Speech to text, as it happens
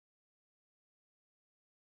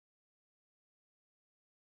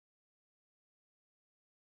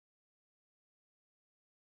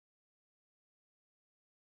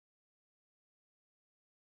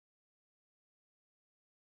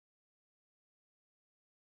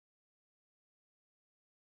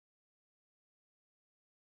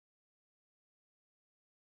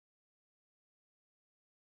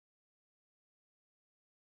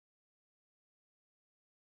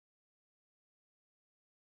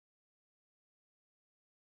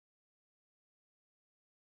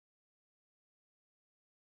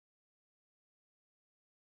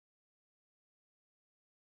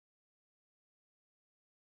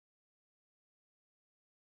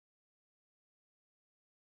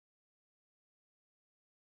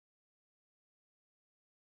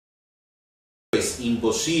es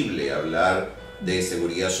imposible hablar de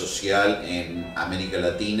seguridad social en América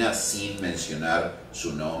Latina sin mencionar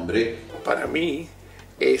su nombre. Para mí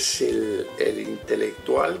es el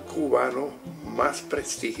intelectual cubano más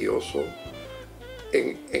prestigioso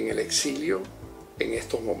en el exilio en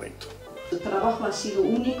estos momentos. Su trabajo ha sido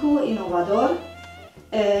único, innovador.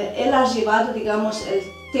 Él ha llevado, digamos, el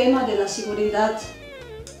tema de la seguridad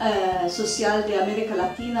social de América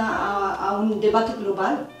Latina a un debate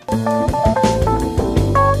global.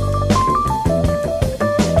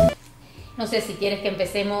 No sé si quieres que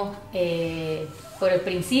empecemos por el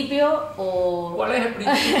principio o... ¿Cuál es el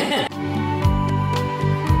principio?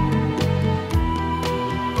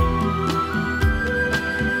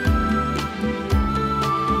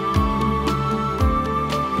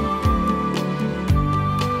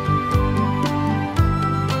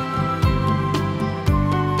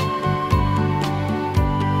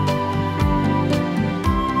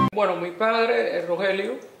 Bueno, mi padre,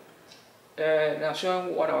 Rogelio, nació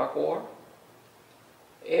en Guanabacoa.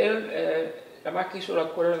 Él además que hizo la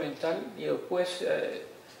escuela elemental y después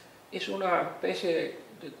hizo una especie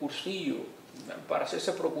de cursillo para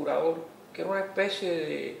hacerse procurador, que era una especie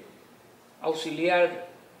de auxiliar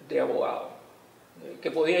de abogado,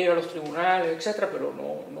 que podía ir a los tribunales, etc., pero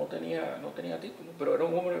no tenía título, pero era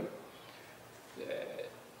un hombre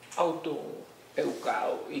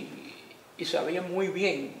autoeducado y sabía muy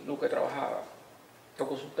bien lo que trabajaba. Lo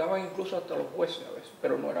consultaban incluso hasta los jueces a veces,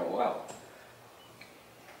 pero no era abogado.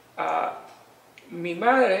 Mi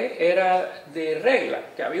madre era de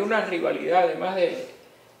regla, que había una rivalidad además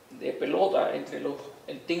de pelota entre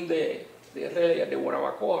el team de regla de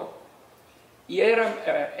Guanabacoa, y ella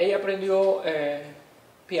aprendió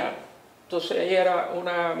piano. Entonces ella era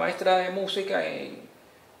una maestra de música en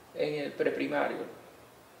el preprimario.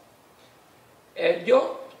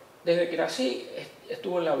 Yo, desde que nací,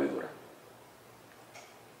 estuve en la Vibra.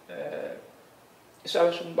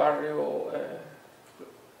 ¿Sabes? Un barrio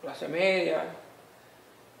clase media,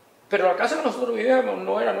 pero la casa que nosotros vivíamos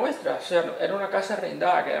no era nuestra, o sea, era una casa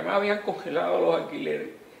arrendada, que además habían congelado los alquileres,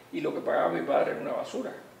 y lo que pagaba mi padre era una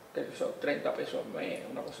basura, que son 30 pesos al mes,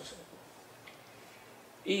 una cosa así.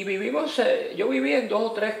 Y vivimos, yo viví en 2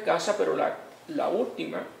 o 3 casas, pero la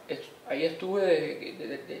última, ahí estuve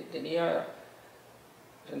desde que tenía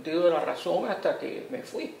sentido de la razón hasta que me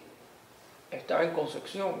fui. Estaba en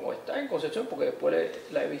Concepción, o está en Concepción porque después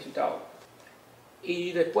la he visitado.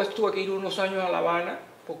 Y después tuve que ir unos años a La Habana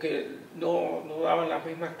porque no daban las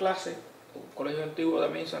mismas clases, un colegio antiguo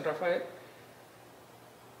también en San Rafael,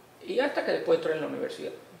 y hasta que después entré en la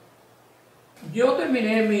universidad. Yo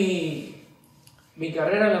terminé mi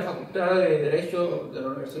carrera en la Facultad de Derecho de la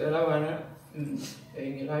Universidad de La Habana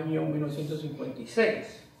en el año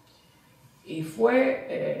 1956, y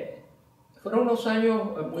fueron unos años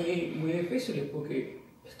muy difíciles porque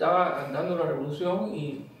estaba andando la revolución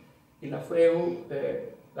y la FEU,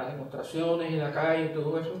 las demostraciones en la calle y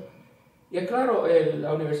todo eso. Y es claro,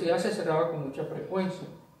 la universidad se cerraba con mucha frecuencia.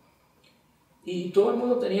 Y todo el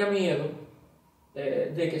mundo tenía miedo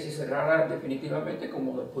de que se cerrara definitivamente,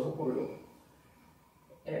 como después ocurrió.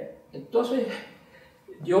 Entonces,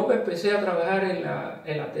 yo empecé a trabajar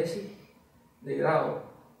en la tesis de grado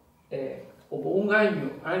como un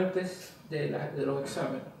año antes de los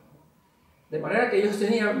exámenes. De manera que yo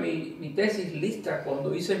tenía mi tesis lista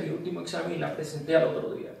cuando hice mi último examen y la presenté al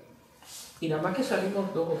otro día. Y nada más que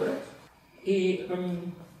salimos 2 o 3. Y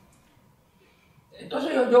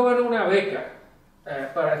entonces yo gané una beca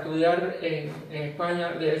para estudiar en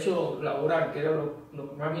España Derecho Laboral, que era lo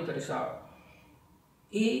que más me interesaba.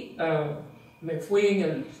 Y me fui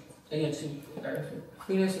en el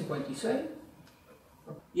 56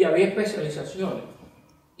 y había especializaciones.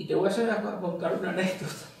 Y te voy a contar una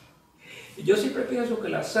anécdota. Yo siempre pienso que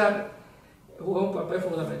el azar juega un papel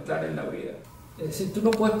fundamental en la vida. Es decir, tú no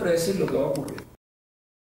puedes predecir lo que va a ocurrir.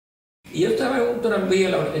 Y yo estaba en un tranvía,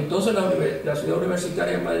 entonces la ciudad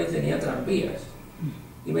universitaria de Madrid tenía tranvías.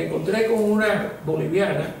 Y me encontré con una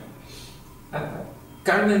boliviana,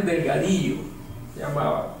 Carmen Delgadillo, se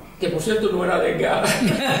llamaba, que por cierto no era delgada.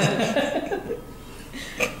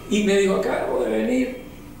 Y me dijo, acabo de venir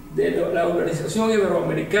de la Organización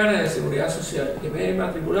Iberoamericana de Seguridad Social, que me he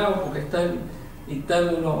matriculado porque están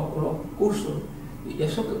dictando unos cursos. ¿Y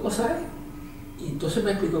eso qué cosa es? Y entonces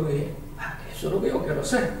me explicó, me dije, eso es lo que yo quiero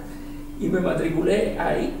hacer. Y me matriculé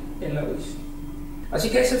ahí, en la UIS. Así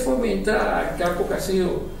que esa fue mi entrada al campo que ha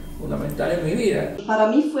sido fundamental en mi vida. Para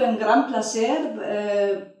mí fue un gran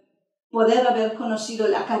placer poder haber conocido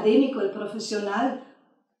el académico, el profesional,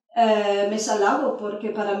 Mesa-Lago, porque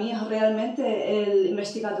para mí es realmente el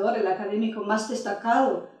investigador, el académico más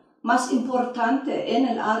destacado más importante en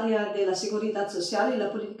el área de la seguridad social y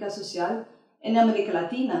la política social en América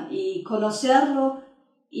Latina, y conocerlo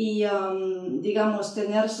y, digamos,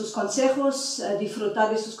 tener sus consejos,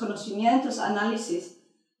 disfrutar de sus conocimientos, análisis,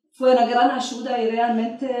 fue una gran ayuda, y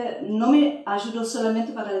realmente no me ayudó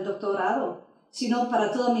solamente para el doctorado, sino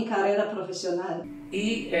para toda mi carrera profesional.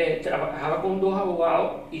 Y trabajaba con 2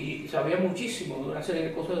 abogados y sabía muchísimo de una serie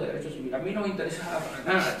de cosas de derecho civil. A mí no me interesaba para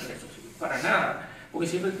nada el derecho civil, para nada, porque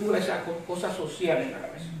siempre tuve esa cosa social en la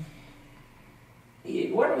cabeza.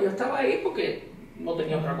 Y bueno, yo estaba ahí porque no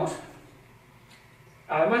tenía otra cosa.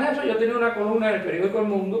 Además de eso, yo tenía una columna en el periódico El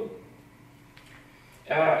Mundo,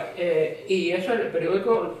 y eso el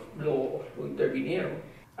periódico lo intervinieron.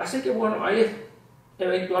 Así que bueno, ahí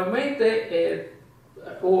eventualmente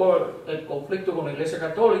hubo el conflicto con la Iglesia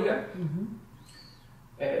Católica.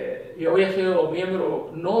 Yo había sido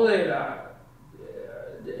miembro no del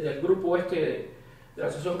grupo de la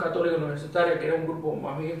Asociación Católica Universitaria, que era un grupo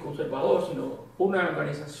más bien conservador, sino una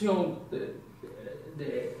organización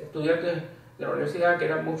de estudiantes de la universidad que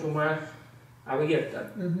era mucho más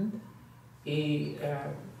abierta. Y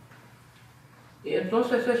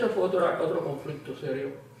entonces eso fue otro conflicto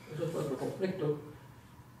serio, eso fue otro conflicto.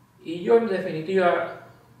 Y yo en definitiva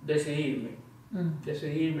decidí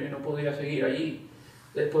irme, no podía seguir allí.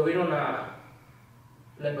 Después vino la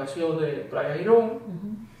invasión de Playa Girón,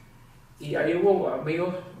 y ahí hubo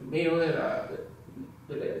amigos míos de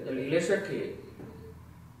la iglesia que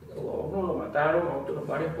a uno lo mataron, a otros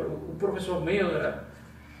varios, pero un profesor mío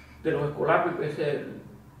de los escolapios, que es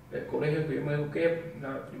el colegio que yo me eduqué,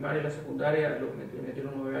 la primaria y la secundaria, me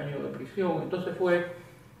metieron 9 años de prisión. Entonces fue,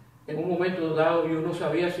 en un momento dado, yo no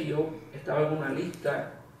sabía si yo estaba en una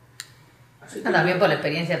lista. También por la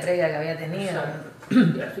experiencia previa que había tenido.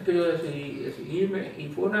 Así que yo decidí irme, y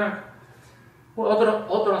fue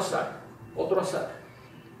otro azar.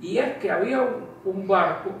 Y es que había un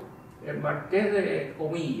barco, el Marqués de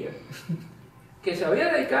Comillas, que se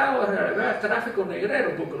había dedicado a realizar tráfico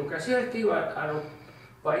negrero, porque lo que hacía es que iba a los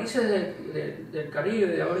países del Caribe,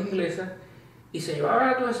 de habla inglesa, y se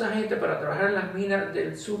llevaba a toda esa gente para trabajar en las minas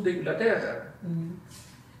del sur de Inglaterra.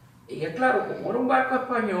 Y es claro, como era un barco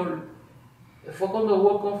español, fue cuando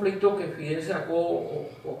hubo el conflicto que Fidel sacó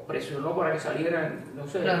o presionó para que salieran, no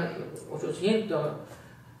sé, 800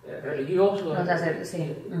 religiosos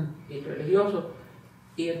y religiosos.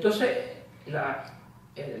 Y entonces la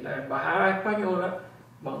embajada española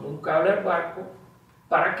mandó un cable al barco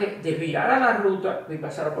para que desviara la ruta y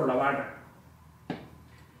pasara por La Habana.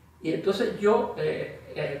 Y entonces yo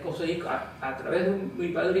conseguí a través de mi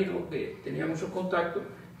padrino, que tenía muchos contactos,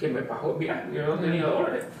 que me pagó el viaje, yo no tenía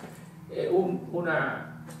dólares,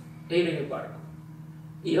 ir en el barco.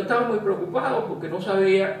 Y yo estaba muy preocupado porque no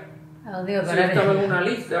sabía si yo estaba en una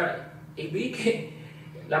lista, y vi que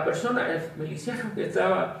la persona, el miliciano que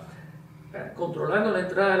estaba controlando la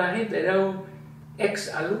entrada de la gente, era un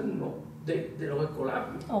ex alumno de los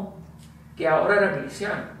escolapios, que ahora era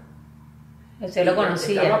miliciano. Usted lo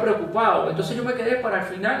conocía. Estaba preocupado, entonces yo me quedé para el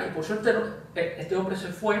final, y por suerte este hombre se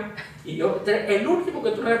fue, y yo, el último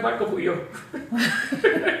que tuve en el barco fui yo.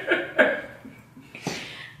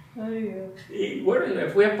 Ay, Dios. Y bueno, y me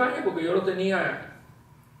fui a España porque yo no tenía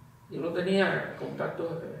contactos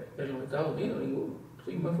en los Estados Unidos, ninguno.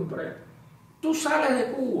 Sí, me fui para allá. Tú sales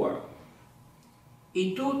de Cuba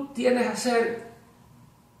y tú tiendes a ser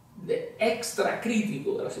extra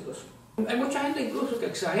crítico de la situación. Hay mucha gente incluso que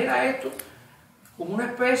exagera esto como una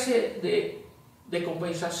especie de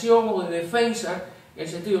compensación o de defensa, en el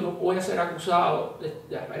sentido, no voy a ser acusado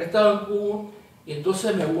de haber estado en Cuba y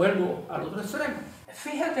entonces me vuelvo al otro extremo.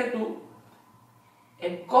 Fíjate tú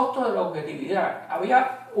el costo de la objetividad.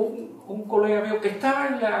 Había un colega mío que estaba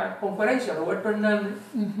en la conferencia, Roberto Hernández,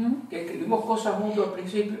 que escribimos cosas juntos al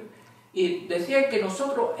principio, y decían que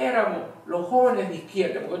nosotros éramos los jóvenes de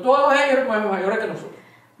izquierda, porque todos ellos eran más mayores que nosotros,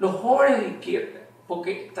 los jóvenes de izquierda,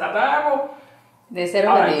 porque tratábamos de ser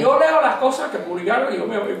ahora, yo leo las cosas que publicaron y yo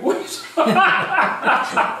me avergüenzo.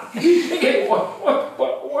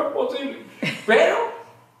 ¿Cómo es posible? Pero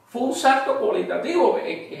fue un salto cualitativo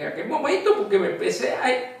en aquel momento, porque me empecé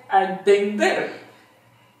a entender.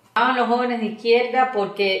 Estaban los jóvenes de izquierda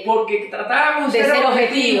porque tratábamos de ser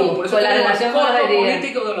objetivos, por eso con la relación con la objetividad.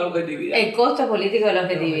 Político de la objetividad. El costo político de la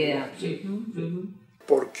objetividad. Sí.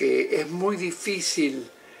 Porque es muy difícil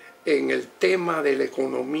en el tema de la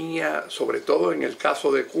economía, sobre todo en el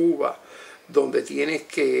caso de Cuba, donde tienes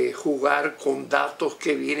que jugar con datos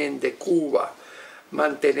que vienen de Cuba,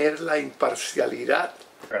 mantener la imparcialidad.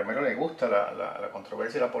 A Carmelo le gusta la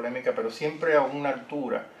controversia y la polémica, pero siempre a una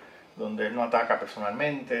altura donde él no ataca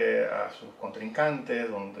personalmente a sus contrincantes,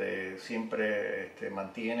 donde siempre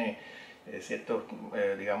mantiene ciertos,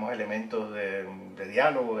 digamos, elementos de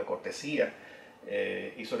diálogo, de cortesía,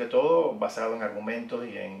 y sobre todo basado en argumentos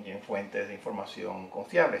y en fuentes de información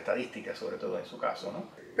confiable, estadísticas sobre todo en su caso,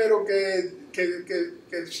 ¿no? Pero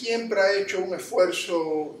que siempre ha hecho un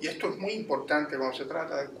esfuerzo, y esto es muy importante cuando se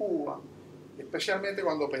trata de Cuba, especialmente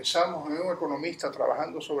cuando pensamos en un economista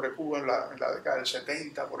trabajando sobre Cuba en la década del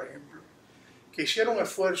 70, por ejemplo, que hiciera un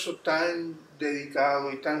esfuerzo tan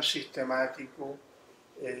dedicado y tan sistemático,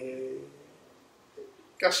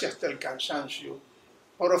 casi hasta el cansancio,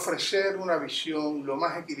 por ofrecer una visión lo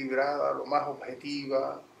más equilibrada, lo más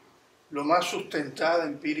objetiva, lo más sustentada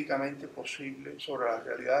empíricamente posible sobre las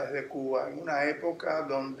realidades de Cuba, en una época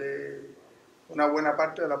donde una buena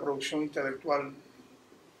parte de la producción intelectual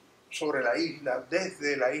sobre la isla,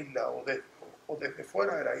 desde la isla o desde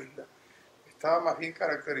fuera de la isla, estaba más bien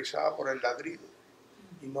caracterizada por el ladrido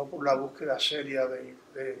y no por la búsqueda seria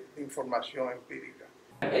de información empírica.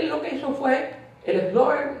 Él lo que hizo fue, el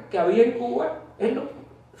eslogan que había en Cuba,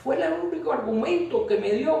 fue el único argumento que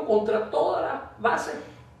me dio contra todas las bases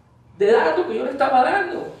de datos que yo le estaba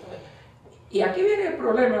dando. Y aquí viene el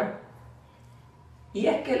problema, y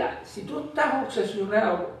es que si tú estás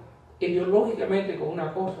obsesionado ideológicamente con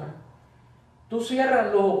una cosa, tú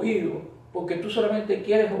cierras los oídos porque tú solamente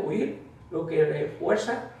quieres oír lo que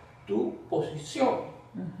refuerza tu posición.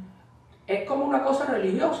 Es como una cosa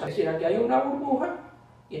religiosa, es decir, aquí hay una burbuja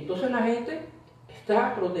y entonces la gente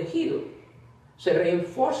está protegido, se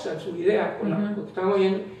refuerzan sus ideas con lo que están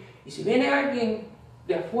oyendo, y si viene alguien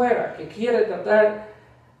de afuera que quiere tratar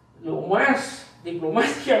lo más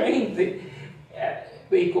diplomáticamente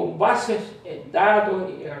y con bases en datos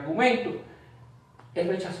y en argumentos, es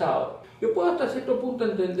rechazado. Yo puedo hasta cierto punto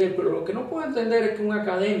entender, pero lo que no puedo entender es que un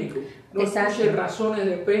académico no escuche razones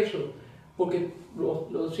de peso porque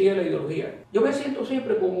lo sigue la ideología. Yo me siento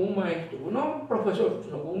siempre como un maestro, no un profesor,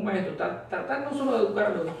 sino como un maestro, tratar no solo de educar a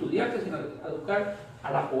los estudiantes, sino de educar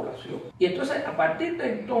a la población. Y entonces, a partir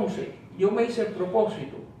de entonces, yo me hice el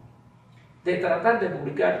propósito de tratar de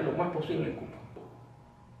publicar lo más posible en Cuba.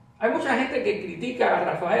 Hay mucha gente que critica a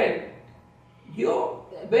Rafael. Yo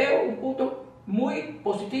veo un punto muy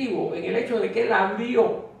positivo en el hecho de que él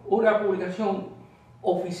abrió una publicación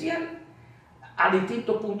oficial a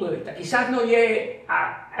distintos puntos de vista. Quizás no llegue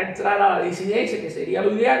a entrar a la disidencia, que sería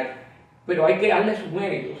lo ideal, pero hay que darle su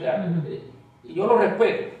mérito, o sea, yo lo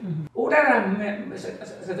respeto. Una de las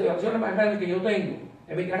satisfacciones más grandes que yo tengo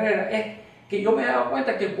en mi carrera es que yo me he dado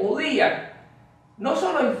cuenta que podía no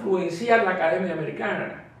solo influenciar la academia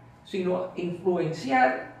americana, sino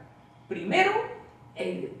influenciar primero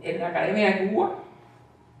en la Academia de Cuba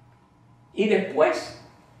y después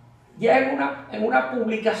ya en una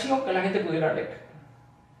publicación que la gente pudiera leer.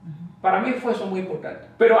 Para mí fue eso muy importante.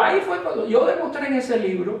 Pero ahí fue cuando yo demostré en ese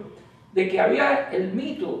libro de que había el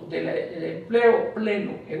mito del empleo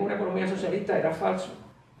pleno en una economía socialista era falso.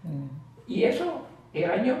 Y eso en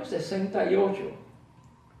el año 68.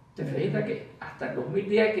 Te fijas que hasta el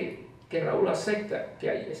 2010 que Raúl acepta que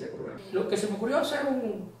hay ese problema. Lo que se me ocurrió hacer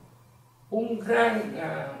un gran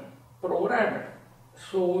programa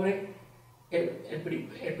sobre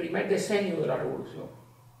el primer decenio de la revolución.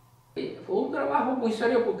 Fue un trabajo muy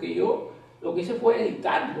serio porque yo lo que hice fue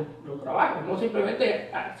editar los trabajos, no simplemente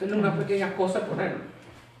hacerle unas pequeñas cosas, ponerlo.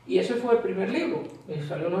 Y ese fue el primer libro que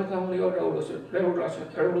salió en los Estados Unidos,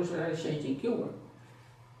 Revolutionary Change in Cuba.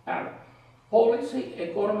 Policy,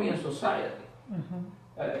 Economy and Society.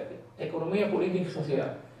 Economía, política y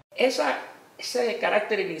sociedad. Ese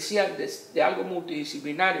carácter inicial de algo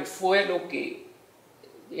multidisciplinario fue lo que,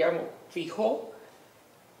 digamos, fijó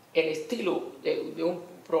el estilo de un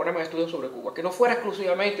programa de estudio sobre Cuba, que no fuera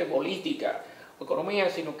exclusivamente política o economía,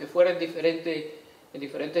 sino que fuera en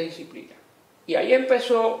diferentes disciplinas. Y ahí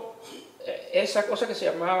empezó esa cosa que se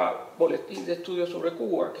llamaba Boletín de Estudios sobre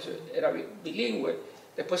Cuba, que era bilingüe,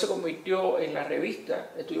 después se convirtió en la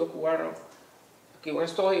revista de estudios cubanos, Cuban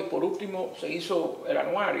Studies, y por último se hizo el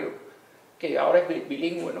anuario, que ahora es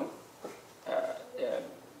bilingüe, ¿no?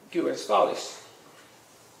 Cuban Studies.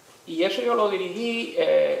 Y eso yo lo dirigí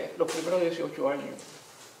los primeros 18 años,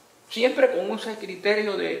 siempre con ese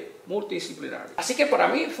criterio de multidisciplinario. Así que para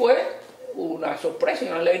mí fue una sorpresa y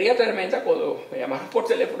una alegría tremenda cuando me llamaron por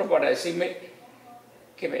teléfono para decirme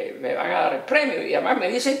que me van a dar el premio, y además me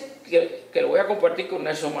dicen que lo voy a compartir con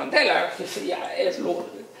Nelson Mandela, que ya es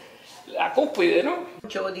la cúspide, ¿no?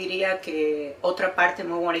 Yo diría que otra parte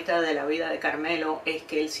muy bonita de la vida de Carmelo es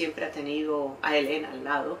que él siempre ha tenido a Elena al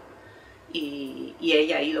lado y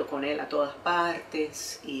ella ha ido con él a todas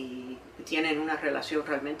partes y tienen una relación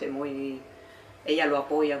realmente muy, ella lo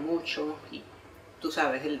apoya mucho y tú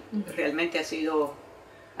sabes, realmente han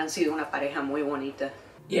sido una pareja muy bonita.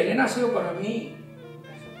 Y Elena ha sido para mí,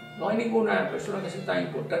 no hay ninguna persona que sea tan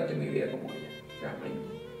importante en mi vida como ella,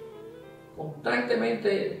 realmente.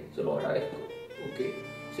 Constantemente se lo agradezco, porque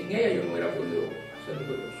sin ella yo no hubiera podido hacer lo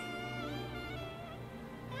que yo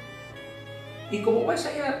soy. Y como ves,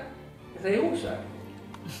 ella rehúsa,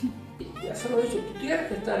 y ya se lo he dicho, tú tienes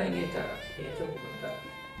que estar en este documental.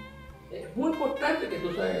 Es muy importante que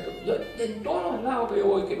tú sabes esto. Yo, en todos los lados que yo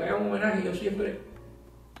voy, que me hagan un homenaje, yo siempre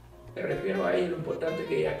me refiero a ella, lo importante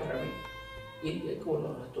que ella es para mí. Y con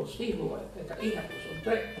nuestros hijos, estas hijas, que son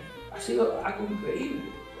 3, ha sido algo increíble,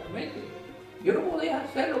 realmente. Yo no podía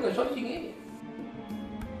hacer lo que soy sin ella.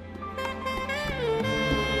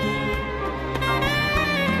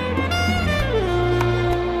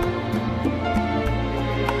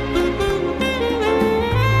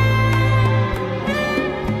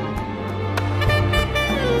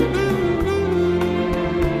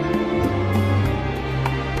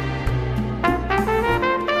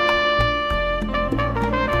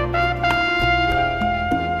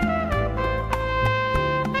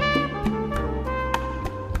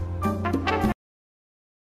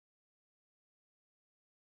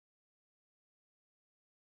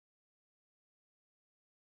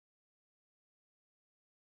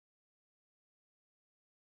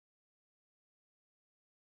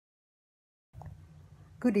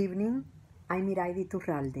 Good evening, I'm Iraidi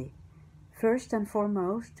Turralde. First and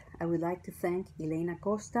foremost, I would like to thank Elena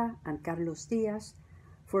Costa and Carlos Diaz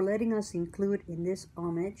for letting us include in this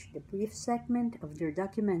homage the brief segment of their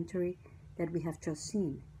documentary that we have just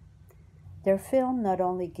seen. Their film not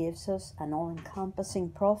only gives us an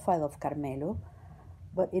all-encompassing profile of Carmelo,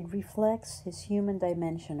 but it reflects his human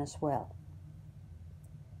dimension as well.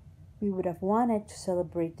 We would have wanted to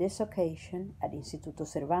celebrate this occasion at Instituto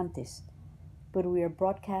Cervantes, but we are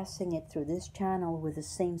broadcasting it through this channel with the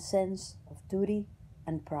same sense of duty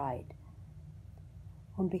and pride.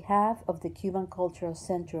 On behalf of the Cuban Cultural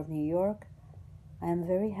Center of New York, I am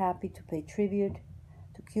very happy to pay tribute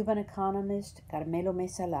to Cuban economist Carmelo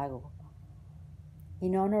Mesa-Lago.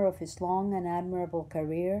 In honor of his long and admirable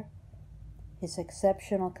career, his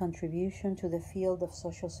exceptional contribution to the field of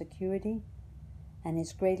social security, and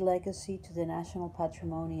his great legacy to the national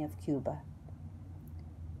patrimony of Cuba.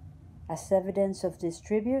 As evidence of this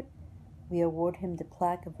tribute, we award him the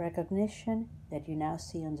plaque of recognition that you now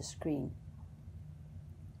see on the screen.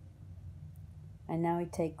 And now I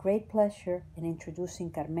take great pleasure in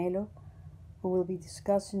introducing Carmelo, who will be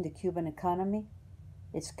discussing the Cuban economy,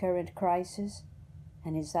 its current crisis,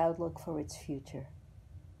 and his outlook for its future.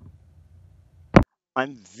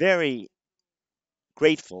 I'm very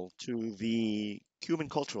grateful to the Cuban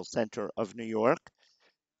Cultural Center of New York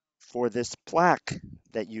for this plaque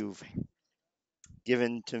that you've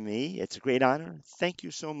given to me. It's a great honor. Thank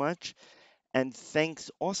you so much. And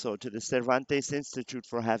thanks also to the Cervantes Institute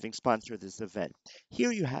for having sponsored this event.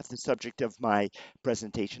 Here you have the subject of my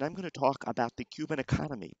presentation. I'm going to talk about the Cuban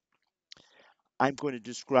economy. I'm going to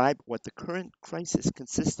describe what the current crisis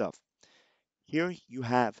consists of. Here you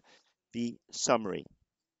have the summary.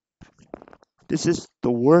 This is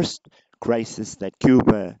the worst crisis that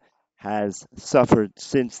Cuba has suffered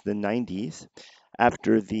since the 90s,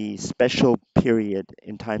 after the special period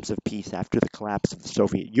in times of peace, after the collapse of the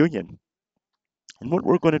Soviet Union. And what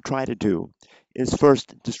we're going to try to do is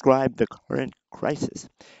first describe the current crisis.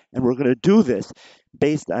 And we're going to do this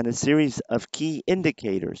based on a series of key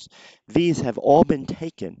indicators. These have all been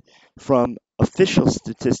taken from official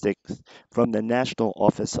statistics from the National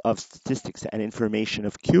Office of Statistics and Information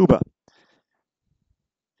of Cuba.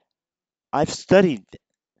 I've studied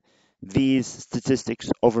these statistics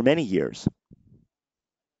over many years,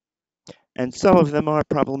 and some of them are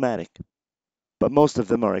problematic, but most of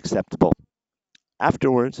them are acceptable.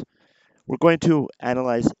 Afterwards, we're going to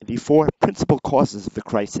analyze the 4 principal causes of the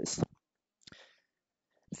crisis.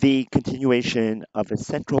 The continuation of a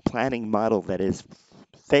central planning model that has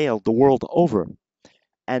failed the world over,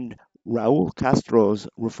 and Raúl Castro's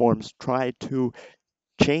reforms tried to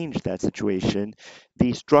change that situation,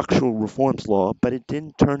 the structural reforms law, but it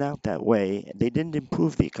didn't turn out that way. They didn't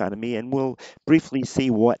improve the economy, and we'll briefly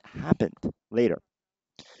see what happened later.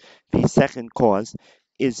 The second cause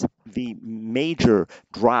is the major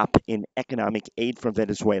drop in economic aid from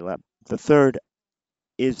Venezuela. The third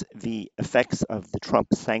is the effects of the Trump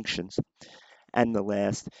sanctions. And the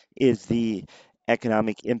last is the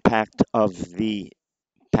economic impact of the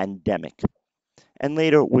pandemic. And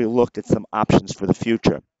later we'll look at some options for the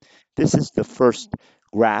future. This is the first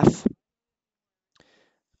graph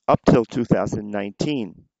up till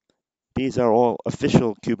 2019. These are all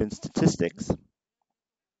official Cuban statistics.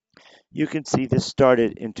 You can see this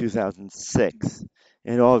started in 2006.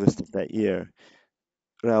 In August of that year,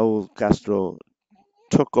 Raul Castro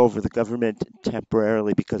took over the government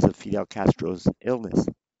temporarily because of Fidel Castro's illness.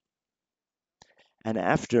 And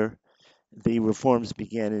after the reforms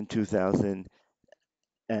began in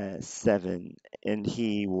 2007, and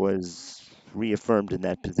he was reaffirmed in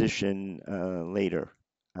that position later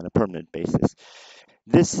on a permanent basis.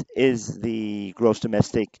 This is the gross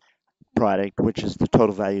domestic product, which is the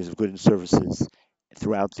total values of goods and services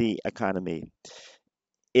throughout the economy.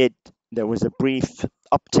 It There was a brief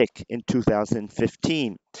uptick in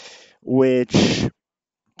 2015, which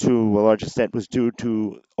to a large extent was due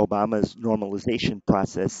to Obama's normalization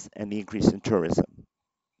process and the increase in tourism.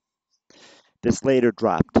 This later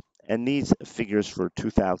dropped, and these figures for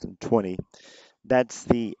 2020, that's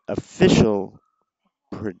the official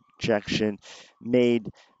projection made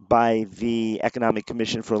by the Economic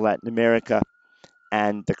Commission for Latin America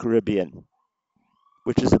and the Caribbean,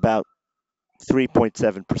 which is about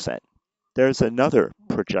 3.7%. There's another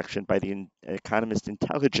projection by the Economist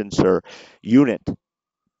Intelligencer Unit,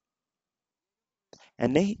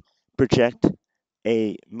 and they project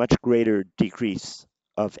a much greater decrease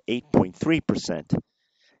of 8.3%.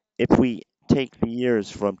 If we take the years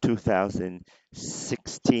from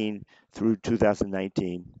 2016 through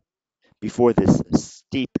 2019, before this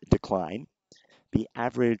steep decline, the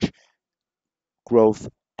average growth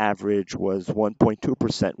average was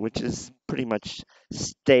 1.2%, which is pretty much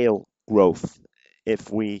stale growth. If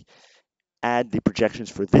we add the projections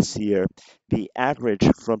for this year, the average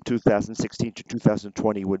from 2016 to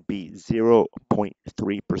 2020 would be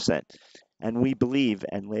 0.3%. And we believe,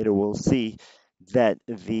 and later we'll see, that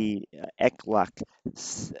the ECLAC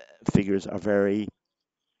figures are very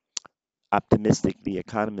optimistic. The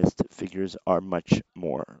economist figures are much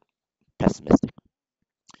more pessimistic.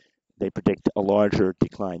 They predict a larger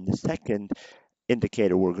decline. The second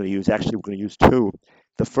indicator we're going to use, actually, we're going to use two.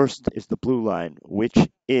 The first is the blue line, which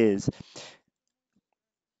is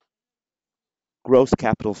gross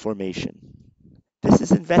capital formation. This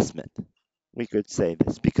is investment. We could say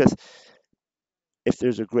this because if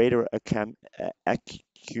there's a greater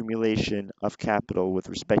accumulation of capital with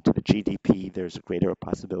respect to the GDP, there's a greater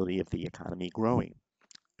possibility of the economy growing.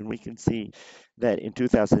 And we can see that in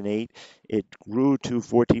 2008, it grew to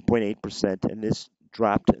 14.8%, and this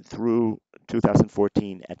dropped through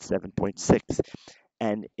 2014 at 7.6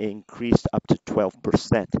 and increased up to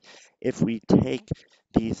 12%. If we take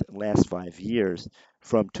these last 5 years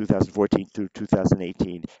from 2014 through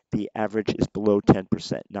 2018, the average is below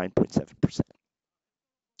 10%, 9.7%.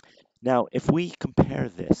 Now, if we compare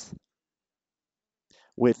this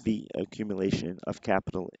with the accumulation of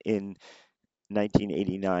capital in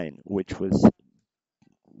 1989, which was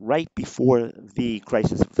right before the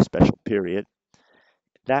crisis of the special period,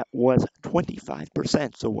 that was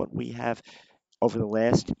 25%. So what we have over the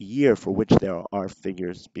last year, for which there are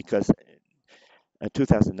figures, because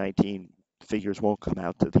 2019 figures won't come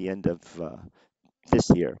out to the end of this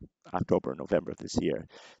year, October, November of this year.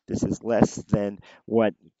 This is less than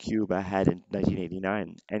what Cuba had in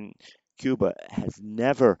 1989, and Cuba has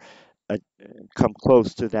never come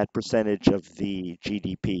close to that percentage of the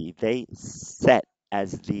GDP. They set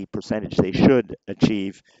as the percentage they should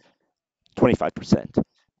achieve 25%,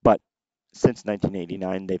 but since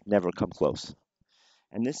 1989, they've never come close.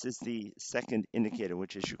 And this is the second indicator,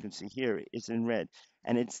 which, as you can see here, is in red,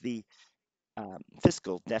 and it's the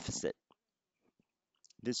fiscal deficit.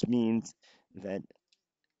 This means that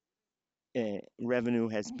revenue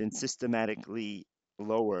has been systematically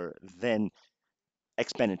lower than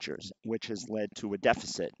expenditures, which has led to a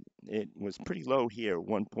deficit. It was pretty low here,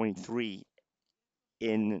 1.3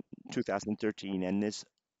 in 2013, and this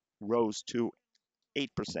rose to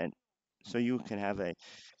 8%. So you can have a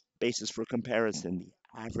basis for comparison. The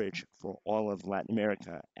average for all of Latin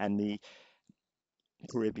America and the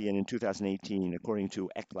Caribbean in 2018, according to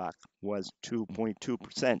ECLAC, was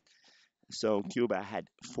 2.2%. So Cuba had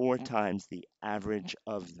 4 times the average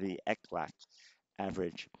of the ECLAC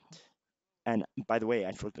average. And by the way,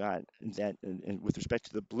 I forgot that with respect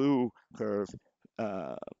to the blue curve,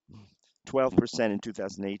 12% in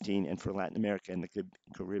 2018, and for Latin America and the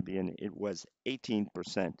Caribbean, it was 18%,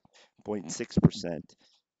 0.6%.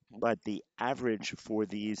 But the average for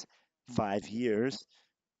these 5 years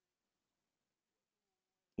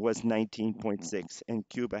was 19.6, and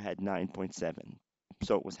Cuba had 9.7,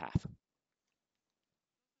 so it was half.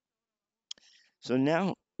 So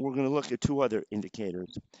now we're going to look at two other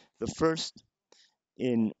indicators. The first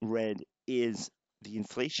in red is the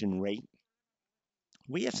inflation rate.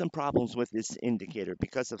 We have some problems with this indicator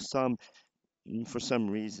because of for some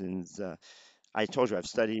reasons, I told you I've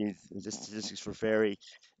studied the statistics for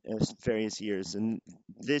various years, and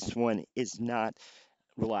this one is not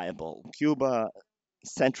reliable. Cuba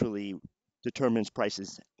centrally determines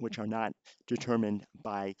prices, which are not determined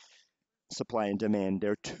by supply and demand.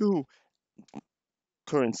 There are two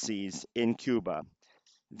currencies in Cuba: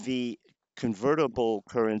 the convertible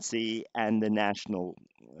currency and the national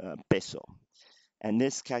peso. And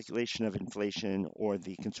this calculation of inflation or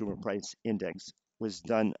the consumer price index was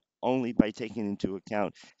done only by taking into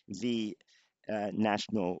account the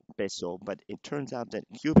national peso. But it turns out that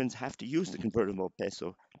Cubans have to use the convertible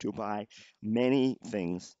peso to buy many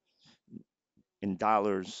things in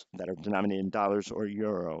dollars that are denominated in dollars or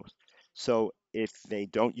euros. So if they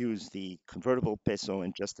don't use the convertible peso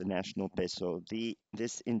and just the national peso,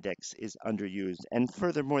 this index is underused. And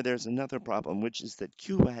furthermore, there's another problem, which is that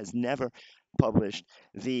Cuba has never published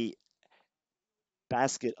the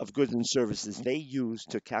basket of goods and services they use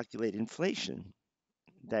to calculate inflation.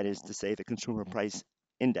 That is to say, the consumer price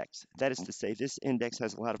index. That is to say, this index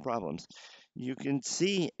has a lot of problems. You can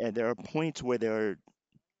see there are points where there are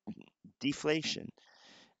deflation.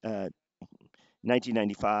 Uh,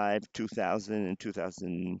 1995, 2000, and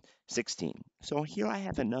 2016. So here I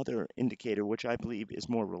have another indicator which I believe is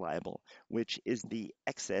more reliable, which is the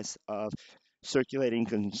excess of circulating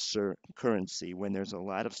currency. When there's a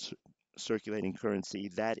lot of circulating currency,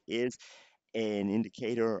 that is an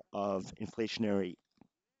indicator of inflationary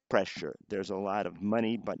pressure. There's a lot of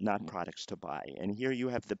money, but not products to buy. And here you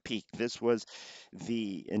have the peak. This was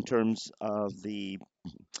in terms of the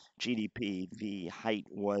GDP, the height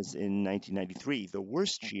was in 1993, the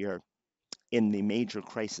worst year in the major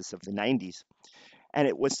crisis of the 90s, and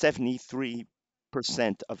it was 73%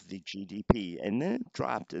 of the GDP. And then it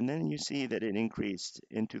dropped, and then you see that it increased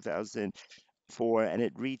in 2004, and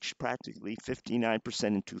it reached practically 59%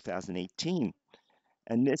 in 2018.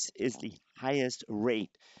 And this is the highest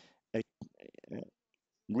rate uh,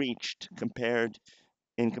 reached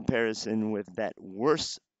in comparison with that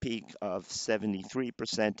worst peak of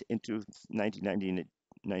 73% into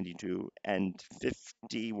 1992 and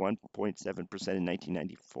 51.7% in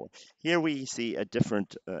 1994. Here we see a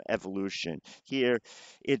different evolution. Here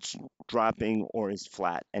it's dropping or is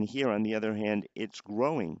flat, and here on the other hand, it's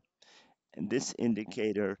growing. And this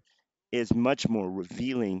indicator is much more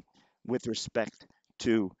revealing with respect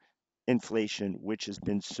to inflation, which has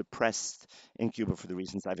been suppressed in Cuba for the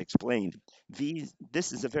reasons I've explained.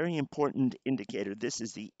 This is a very important indicator. This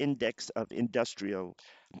is the index of industrial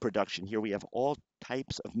production. Here we have all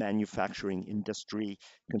types of manufacturing, industry,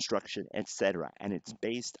 construction, etc., and it's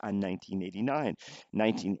based on 1989.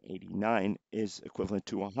 1989 is equivalent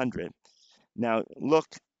to 100. Now, look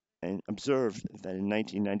and observe that in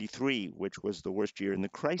 1993, which was the worst year in the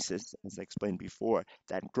crisis, as I explained before,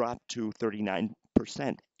 that dropped to 39%.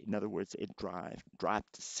 In other words, it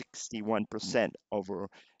dropped 61% over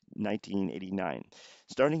 1989.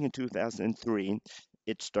 Starting in 2003,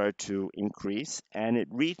 it started to increase and it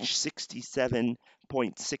reached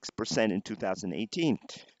 67.6% in 2018.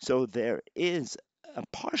 So there is a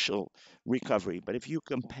partial recovery, but if you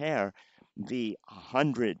compare the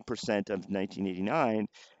 100% of 1989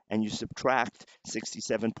 and you subtract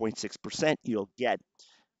 67.6%, you'll get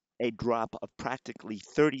a drop of practically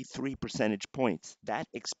 33 percentage points. That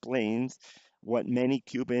explains what many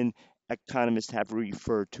Cuban economists have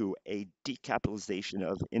referred to a decapitalization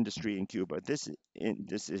of industry in Cuba. This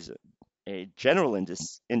is a general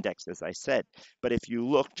index, as I said, but if you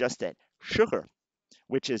look just at sugar,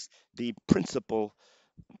 which is the principal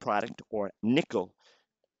product, or nickel,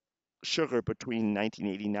 sugar between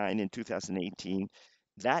 1989 and 2018,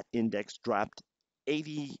 that index dropped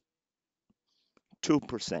 82%,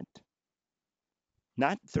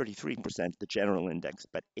 not 33%, the general index,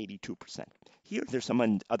 but 82%. Here, there's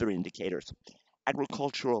some other indicators.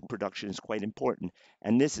 Agricultural production is quite important,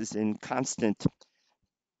 and this is in constant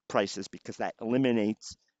prices because that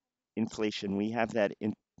eliminates inflation. We have that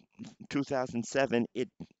in 2007, it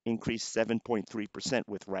increased 7.3%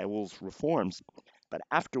 with Raul's reforms. But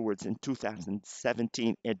afterwards, in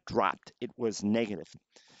 2017, it dropped. It was negative,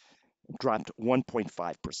 it dropped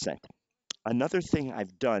 1.5%. Another thing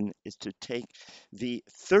I've done is to take the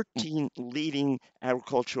 13 leading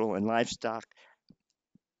agricultural and livestock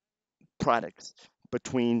products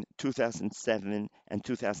between 2007 and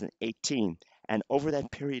 2018. And over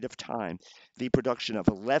that period of time, the production of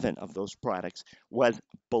 11 of those products was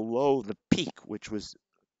below the peak, which was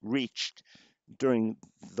reached during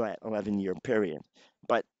that 11-year period.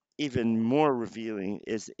 But even more revealing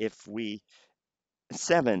is if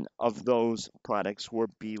 7 of those products were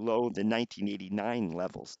below the 1989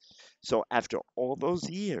 levels. So after all those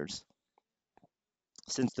years,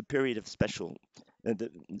 since the period of the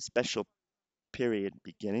special period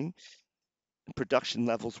beginning, production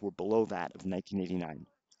levels were below that of 1989.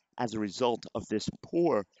 As a result of this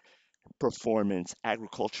poor performance,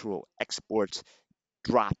 agricultural exports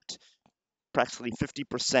dropped practically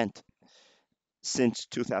 50% since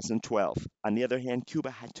 2012. On the other hand,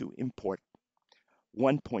 Cuba had to import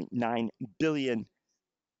 $1.9 billion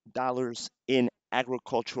in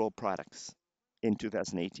agricultural products in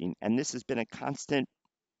 2018. And this has been a constant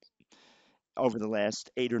over the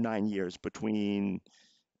last 8 or 9 years, between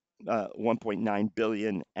 1.9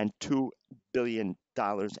 billion and $2 billion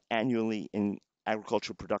annually in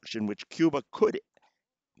agricultural production, which Cuba could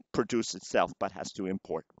produce itself but has to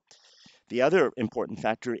import. The other important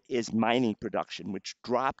factor is mining production, which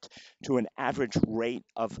dropped to an average rate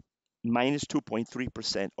of minus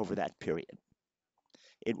 2.3% over that period.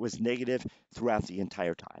 It was negative throughout the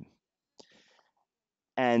entire time.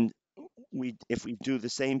 And if we do the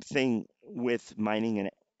same thing with mining and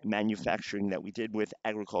manufacturing that we did with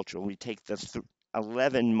agriculture, we take the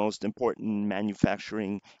 11 most important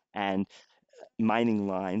manufacturing and mining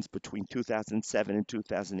lines between 2007 and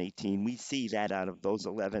 2018, we see that out of those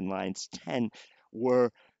 11 lines, 10 were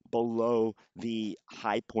below the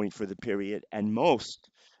high point for the period, and most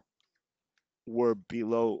were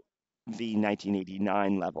below the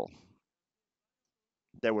 1989 level.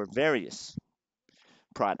 There were various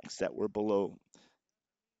products that were below,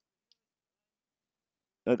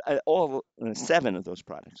 all 7 of those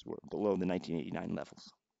products were below the 1989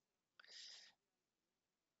 levels.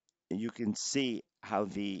 You can see how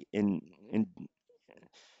the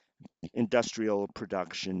industrial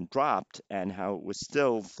production dropped and how it was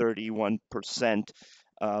still 31%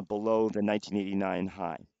 below the 1989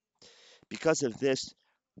 high. Because of this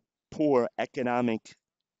poor economic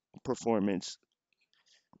performance,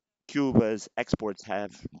 Cuba's exports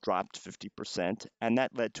have dropped 50%, and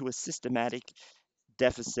that led to a systematic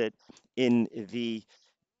deficit in the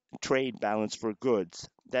trade balance for goods.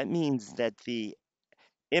 That means that the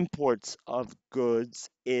imports of goods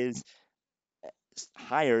is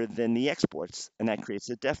higher than the exports, and that creates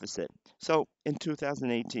a deficit. So in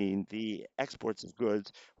 2018, the exports of goods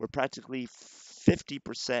were practically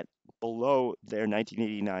 50% below their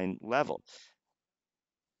 1989 level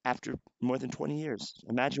after more than 20 years.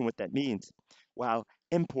 Imagine what that means. While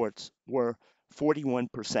imports were 41%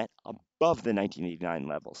 above the 1989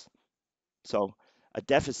 levels. So a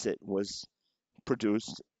deficit was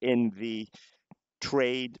produced in the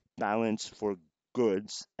trade balance for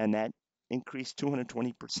goods, and that increased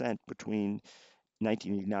 220% between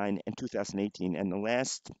 1989 and 2018. And the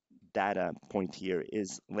last data point here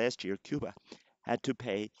is last year, Cuba had to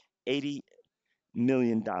pay $80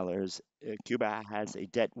 million. Cuba has a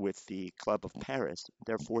debt with the Club of Paris.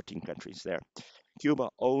 There are 14 countries there. Cuba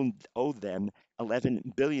owed them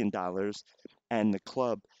 $11 billion, and the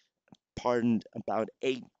club pardoned about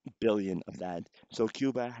 $8 billion of that. So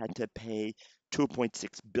Cuba had to pay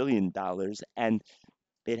 $2.6 billion, and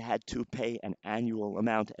it had to pay an annual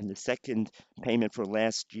amount. And the second payment for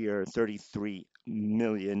last year, $33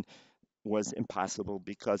 million, was impossible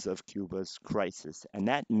because of Cuba's crisis. And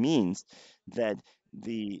that means that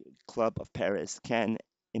the Club of Paris can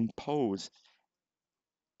impose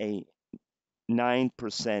a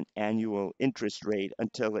 9% annual interest rate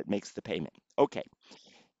until it makes the payment. Okay.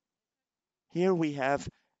 Here we have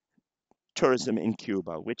tourism in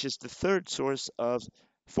Cuba, which is the third source of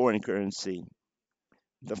foreign currency.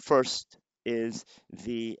 The first is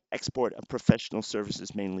the export of professional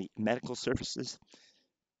services, mainly medical services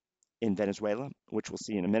in Venezuela, which we'll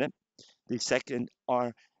see in a minute. The second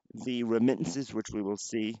are the remittances, which we will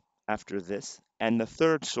see after this. And the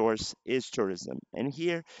third source is tourism. And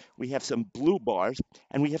here we have some blue bars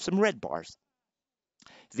and we have some red bars.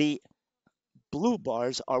 The blue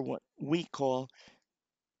bars are what we call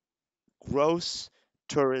gross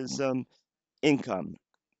tourism income.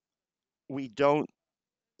 We don't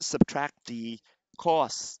subtract the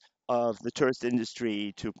costs of the tourist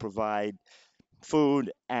industry to provide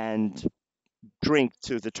food and drink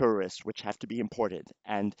to the tourists, which have to be imported.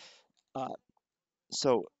 And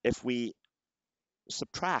so if we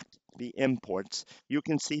subtract the imports, you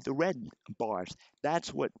can see the red bars.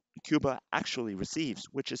 That's what Cuba actually receives,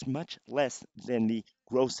 which is much less than the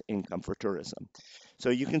gross income for tourism. So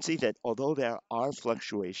you can see that although there are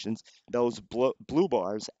fluctuations, those blue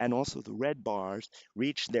bars and also the red bars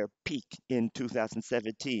reached their peak in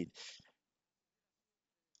 2017.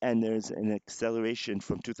 And there's an acceleration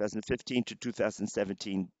from 2015 to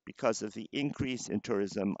 2017 because of the increase in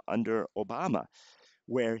tourism under Obama,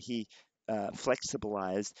 where he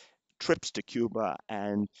flexibilized trips to Cuba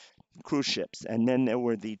and cruise ships. And then there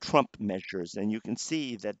were the Trump measures, and you can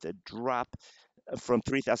see that the drop from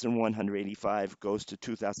 3,185 goes to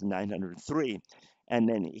 2,903. And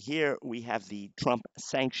then here we have the Trump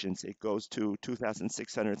sanctions. It goes to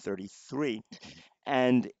 2,633.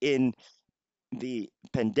 And in the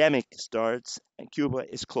pandemic starts, and Cuba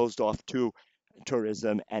is closed off to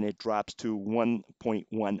tourism, and it drops to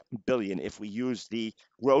 1.1 billion if we use the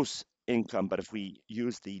gross income. But if we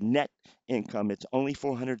use the net income, it's only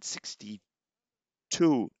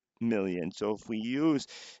 462 million. So if we use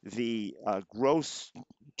the gross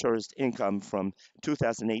tourist income from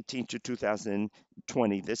 2018 to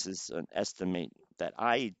 2020, this is an estimate that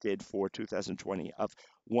I did for 2020 of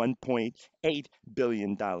 $1.8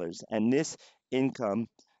 billion. And this income,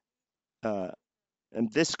 uh,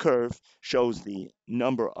 and this curve shows the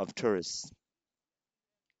number of tourists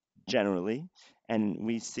generally, and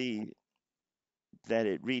we see that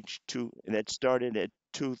that started at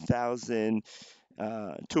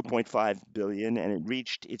 2.5 billion, and it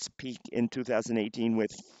reached its peak in 2018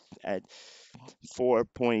 at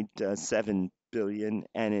 4.7 billion,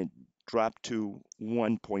 and it dropped to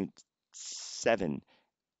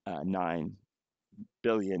 1.79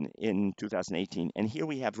 billion in 2018. And here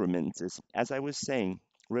we have remittances. As I was saying,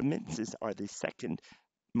 remittances are the second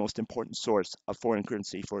most important source of foreign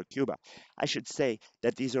currency for Cuba. I should say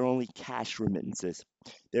that these are only cash remittances.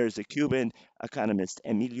 There's a Cuban economist,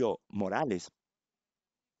 Emilio Morales,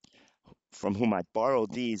 from whom I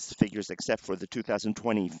borrowed these figures except for the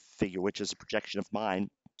 2020 figure, which is a projection of mine,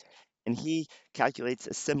 and he calculates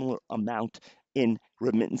a similar amount in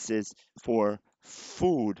remittances for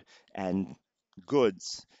food and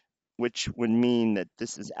goods, which would mean that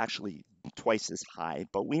this is actually twice as high.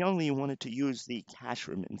 But we only wanted to use the cash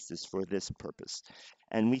remittances for this purpose.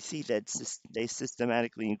 And we see that they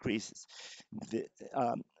systematically increases the,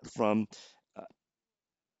 from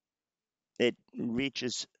it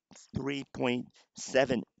reaches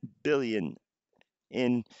 3.7 billion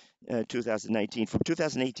in 2019. From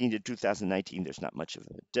 2018 to 2019, there's not much of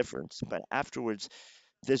a difference, but afterwards,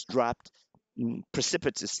 this dropped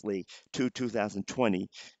precipitously to 2020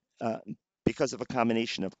 uh, because of a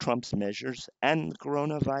combination of Trump's measures and the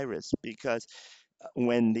coronavirus. Because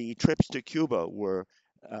when the trips to Cuba were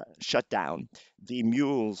shut down, the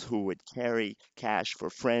mules who would carry cash for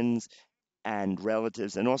friends and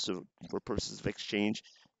relatives and also for purposes of exchange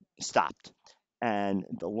stopped. And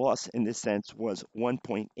the loss in this sense was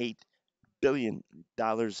 $1.8 billion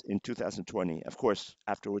in 2020. Of course,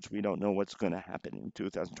 afterwards, we don't know what's going to happen in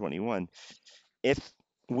 2021. If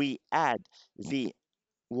we add the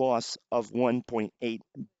loss of $1.8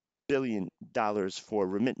 billion for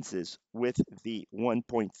remittances with the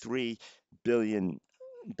 $1.3 billion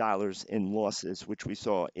in losses, which we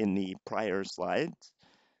saw in the prior slides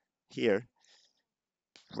here,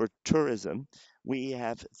 for tourism, we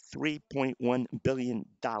have $3.1 billion.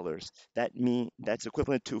 That's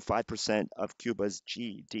equivalent to 5% of Cuba's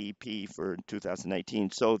GDP for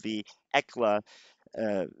 2019. So the ECLA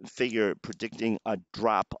figure predicting a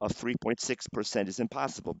drop of 3.6% is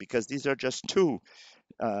impossible because these are just two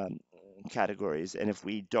um, categories. And if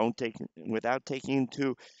we don't without taking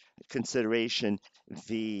into consideration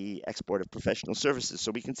the export of professional services.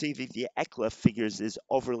 So we can see the ECLA figures is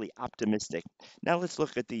overly optimistic. Now let's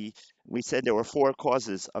look at we said there were four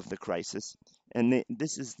causes of the crisis. And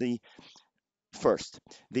this is the first,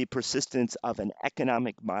 the persistence of an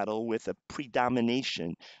economic model with a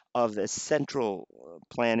predomination of the central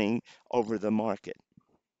planning over the market.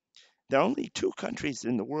 There are only two countries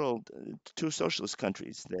in the world, two socialist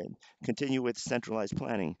countries that continue with centralized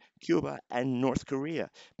planning, Cuba and North Korea,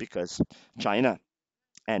 because China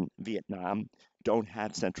and Vietnam don't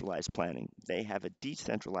have centralized planning. They have a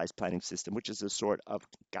decentralized planning system, which is a sort of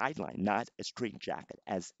guideline, not a straitjacket,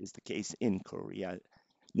 as is the case in Korea,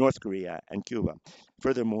 North Korea, and Cuba.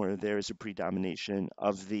 Furthermore, there is a predomination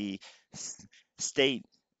of the state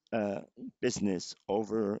business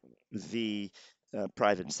over the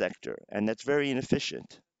private sector, and that's very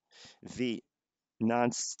inefficient. The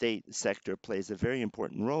non-state sector plays a very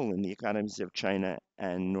important role in the economies of China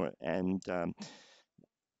and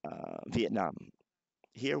Vietnam.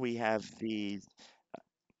 Here we have the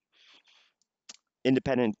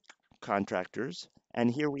independent contractors,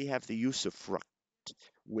 and here we have the usufruct,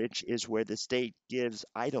 which is where the state gives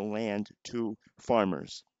idle land to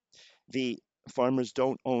farmers. The farmers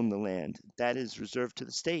don't own the land. That is reserved to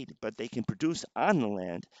the state, but they can produce on the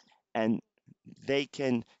land and they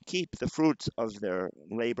can keep the fruits of their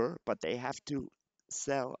labor, but they have to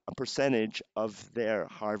sell a percentage of their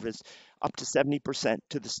harvest, up to 70%,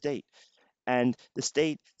 to the state. And the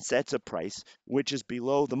state sets a price which is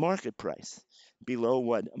below the market price. below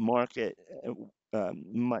what market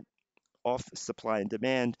off supply and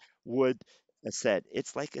demand would set.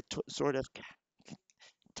 It's like a sort of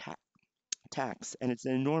ta- tax, and it's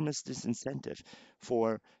an enormous disincentive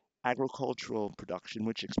for agricultural production,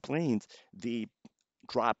 which explains the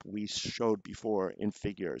drop we showed before in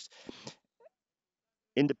figures.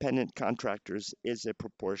 Independent contractors is a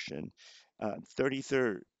proportion,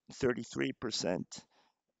 33%,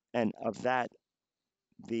 and of that,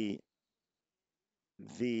 the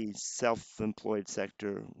the self-employed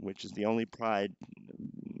sector, which is the only private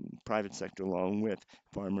sector along with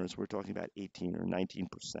farmers, we're talking about 18 or 19%.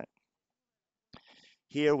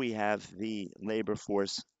 Here we have the labor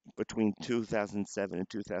force between 2007 and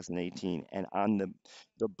 2018, and on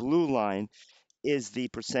the blue line is the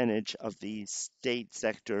percentage of the state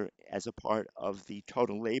sector as a part of the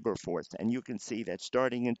total labor force. And you can see that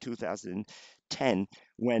starting in 2010,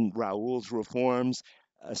 when Raul's reforms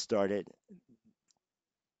started,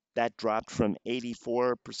 that dropped from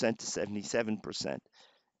 84% to 77%.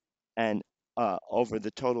 And over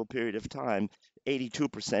the total period of time,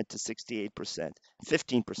 82% to 68%,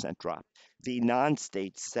 15% drop. The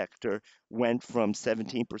non-state sector went from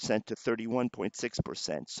 17% to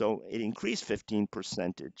 31.6%, so it increased 15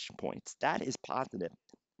 percentage points. That is positive.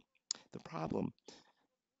 The problem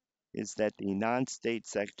is that the non-state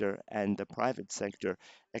sector and the private sector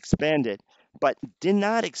expanded, but did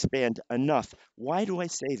not expand enough. Why do I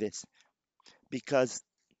say this? Because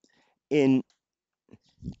in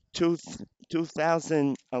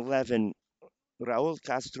 2011, Raul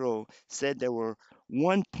Castro said there were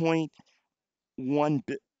 1.1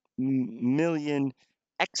 million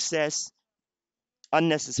excess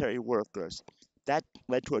unnecessary workers. That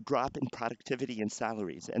led to a drop in productivity and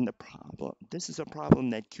salaries. And this is a problem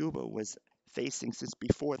that Cuba was facing since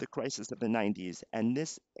before the crisis of the 90s. And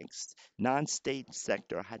this non-state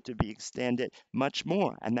sector had to be extended much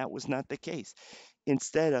more. And that was not the case.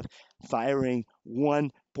 Instead of firing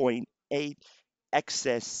 1.8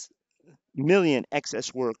 million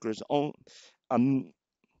excess workers,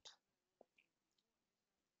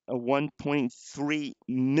 1.3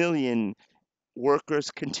 million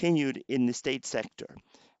workers continued in the state sector,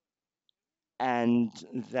 and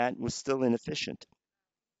that was still inefficient.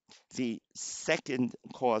 The second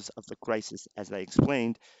cause of the crisis, as I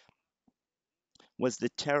explained, was the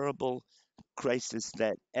terrible crisis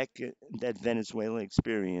that Venezuela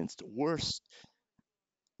experienced, worse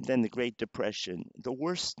than the Great Depression, the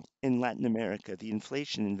worst in Latin America. The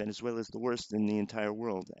inflation in Venezuela is the worst in the entire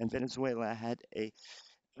world, and Venezuela had a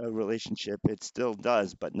relationship, it still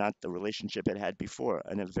does, but not the relationship it had before,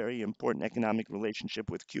 and a very important economic relationship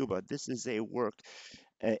with Cuba. This is a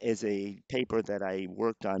paper that I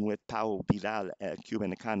worked on with Paulo Vidal, a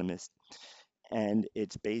Cuban economist, and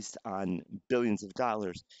it's based on billions of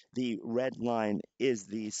dollars. The red line is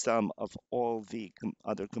the sum of all the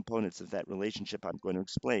other components of that relationship I'm going to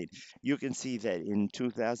explain. You can see that in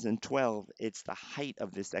 2012, it's the height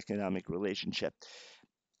of this economic relationship.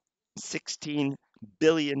 $16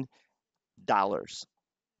 billion.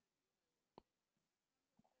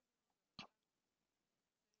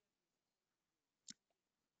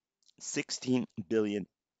 $16 billion.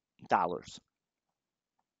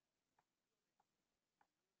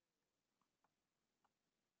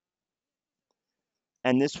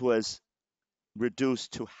 And this was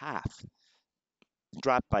reduced to half,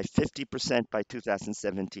 dropped by 50% by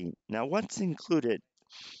 2017. Now, what's included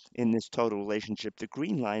in this total relationship? The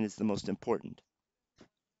green line is the most important.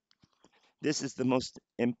 This is the most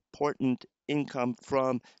important income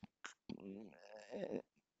from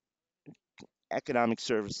economic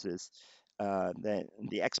services,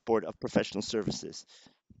 the export of professional services.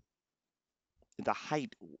 The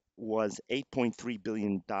height was $8.3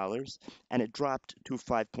 billion, and it dropped to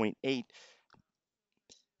 $5.8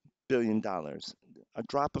 billion. A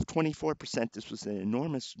drop of 24%. This was an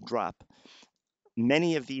enormous drop.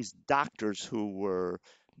 Many of these doctors whose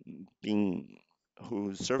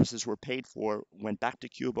services were paid for went back to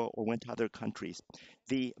Cuba or went to other countries.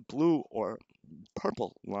 The blue or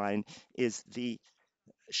purple line is the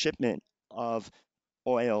shipment of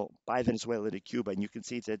oil by Venezuela to Cuba, and you can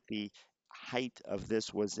see that the height of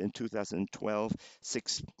this was in 2012,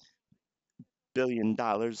 $6 billion,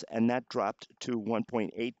 and that dropped to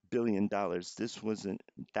 $1.8 billion.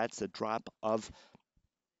 That's a drop of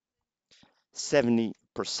 70%.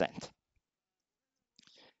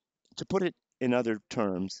 To put it in other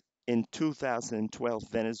terms, in 2012,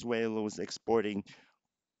 Venezuela was exporting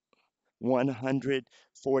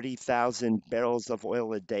 140,000 barrels of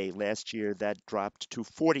oil a day. Last year, that dropped to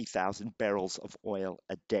 40,000 barrels of oil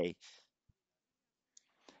a day.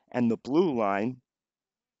 And the blue line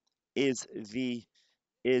is the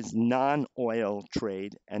is non-oil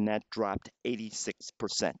trade, and that dropped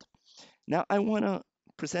 86%. Now, I want to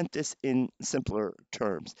present this in simpler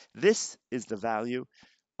terms. This is the value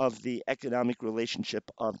of the economic relationship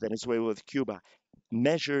of Venezuela with Cuba,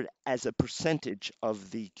 measured as a percentage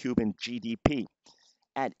of the Cuban GDP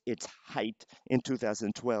at its height in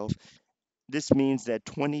 2012. This means that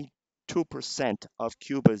 22% of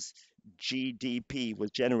Cuba's GDP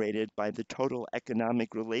was generated by the total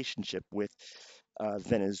economic relationship with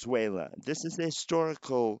Venezuela. This is a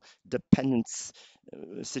historical dependence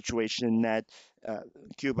situation that uh,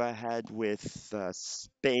 Cuba had with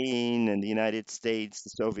Spain and the United States,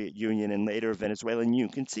 the Soviet Union, and later Venezuela. And you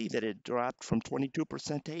can see that it dropped from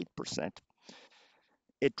 22% to 8%.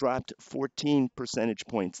 It dropped 14 percentage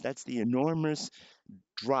points. That's the enormous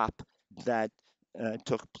drop that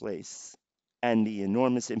took place and the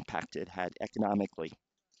enormous impact it had economically.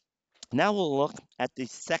 Now we'll look at the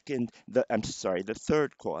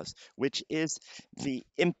third cause, which is the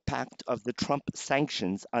impact of the Trump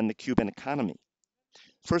sanctions on the Cuban economy.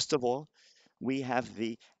 First of all, we have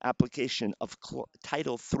the application of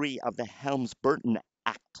Title III of the Helms-Burton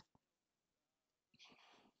Act,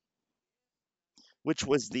 which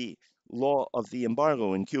was the law of the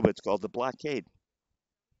embargo in Cuba. It's called the blockade.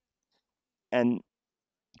 And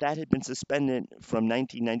that had been suspended from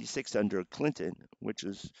 1996 under Clinton, which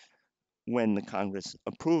is when the Congress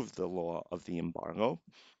approved the law of the embargo.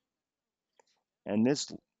 And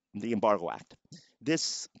the Embargo Act.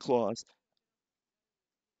 This clause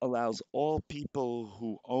allows all people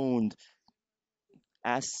who owned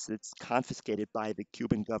assets confiscated by the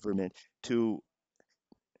Cuban government to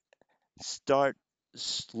start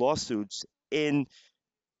lawsuits in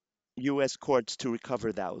U.S. courts to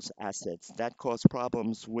recover those assets. That caused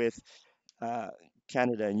problems with uh,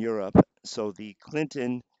 Canada and Europe. So the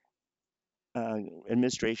Clinton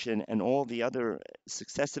administration and all the other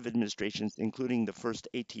successive administrations, including the first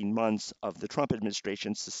 18 months of the Trump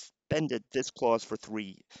administration, suspended this clause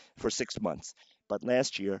for 6 months. But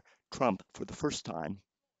last year, Trump, for the first time,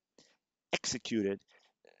 executed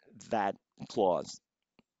that clause.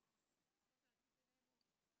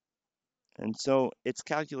 And so it's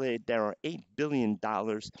calculated there are $8 billion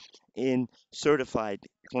in certified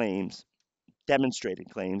claims, demonstrated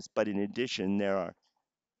claims, but in addition, there are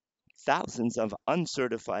thousands of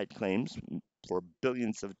uncertified claims for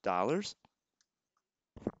billions of dollars.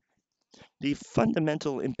 The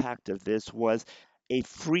fundamental impact of this was a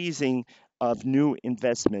freezing of new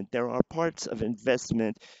investment. There are parts of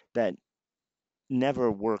investment that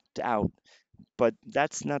never worked out, but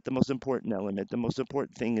that's not the most important element. The most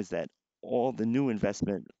important thing is that all the new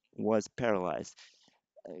investment was paralyzed.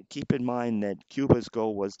 Keep in mind that Cuba's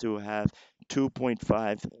goal was to have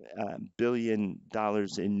 $2.5 billion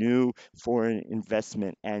in new foreign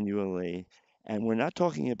investment annually. And we're not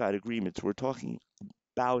talking about agreements, we're talking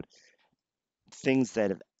about things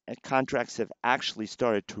that have contracts have actually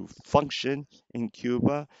started to function in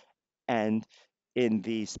Cuba and in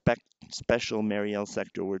the special Mariel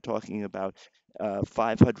sector. We're talking about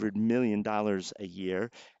 $500 million a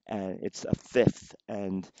year, and it's a fifth,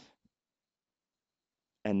 and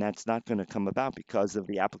that's not going to come about because of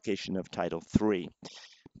the application of Title III.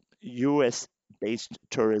 U.S. based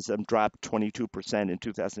tourism dropped 22% in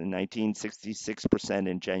 2019, 66%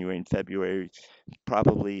 in January and February,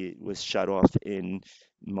 probably was shut off in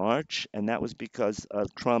March, and that was because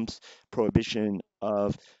of Trump's prohibition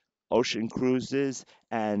of ocean cruises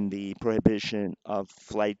and the prohibition of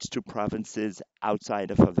flights to provinces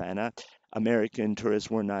outside of Havana. American tourists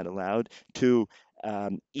were not allowed to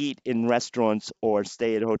eat in restaurants or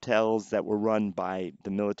stay at hotels that were run by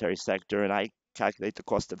the military sector, and I calculate the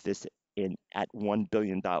cost of this in at $1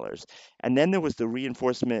 billion. And then there was the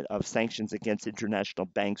reinforcement of sanctions against international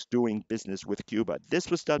banks doing business with Cuba. This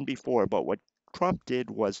was done before, but what Trump did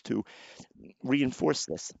was to reinforce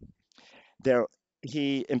this. There,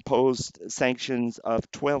 he imposed sanctions of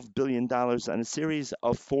 $12 billion on a series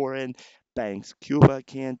of foreign banks. Cuba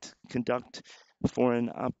can't conduct foreign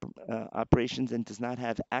operations and does not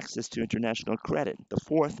have access to international credit. The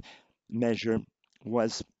fourth measure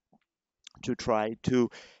was to try to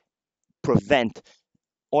prevent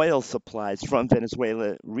oil supplies from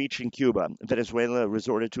Venezuela reaching Cuba. Venezuela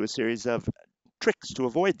resorted to a series of tricks to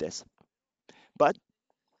avoid this. But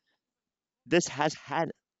this has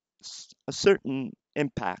had a certain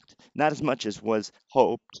impact, not as much as was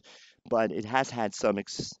hoped, but it has had some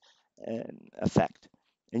effect.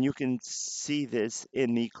 And you can see this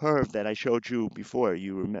in the curve that I showed you before.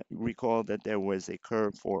 You recall that there was a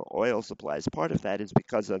curve for oil supplies. Part of that is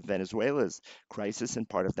because of Venezuela's crisis, and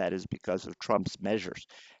part of that is because of Trump's measures.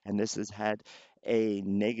 And this has had a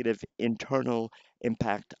negative internal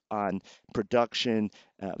impact on production,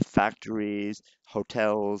 factories,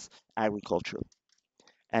 hotels, agriculture.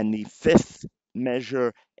 And the fifth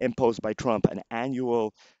measure imposed by Trump, an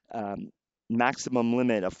annual um, maximum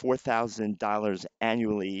limit of $4,000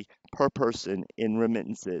 annually per person in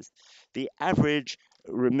remittances. The average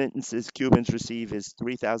remittances Cubans receive is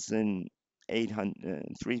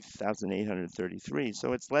 3,833,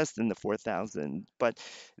 so it's less than the 4,000. But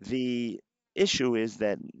the issue is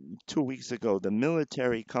that 2 weeks ago, the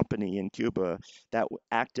military company in Cuba that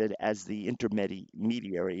acted as the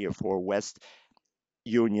intermediary for West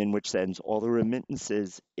Union, which sends all the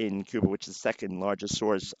remittances in Cuba, which is the second largest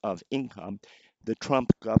source of income, the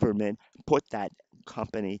Trump government put that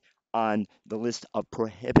company on the list of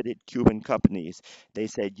prohibited Cuban companies. They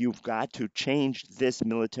said, you've got to change this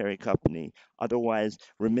military company, otherwise,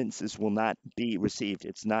 remittances will not be received.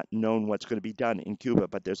 It's not known what's going to be done in Cuba,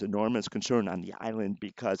 but there's enormous concern on the island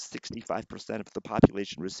because 65% of the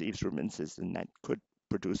population receives remittances, and that could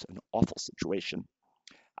produce an awful situation.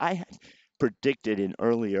 I had predicted in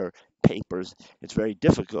earlier papers, it's very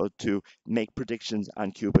difficult to make predictions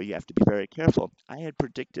on Cuba. You have to be very careful. I had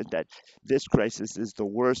predicted that this crisis is the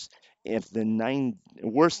worst if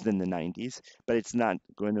worse than the 90s, but it's not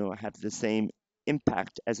going to have the same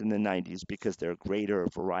impact as in the 90s because there are greater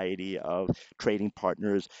variety of trading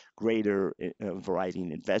partners, greater variety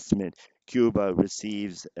in investment. Cuba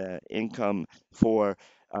receives income for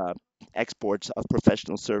uh, exports of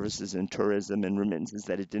professional services and tourism and remittances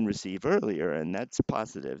that it didn't receive earlier, and that's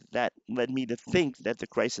positive. That led me to think that the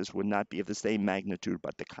crisis would not be of the same magnitude,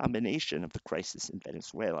 but the combination of the crisis in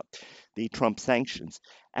Venezuela, the Trump sanctions,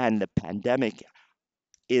 and the pandemic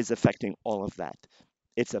is affecting all of that.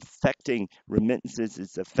 It's affecting remittances,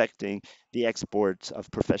 it's affecting the exports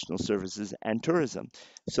of professional services and tourism.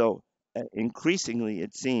 So, increasingly,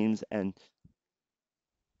 it seems, and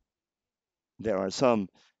there are some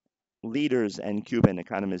leaders and Cuban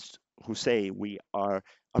economists who say we are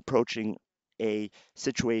approaching a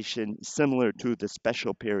situation similar to the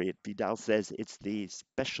special period. Vidal says it's the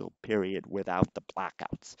special period without the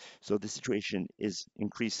blackouts. So the situation is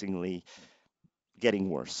increasingly getting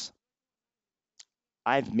worse.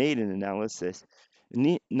 I've made an analysis.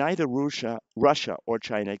 Neither Russia or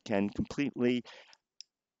China can completely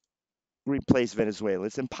replace Venezuela.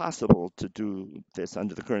 It's impossible to do this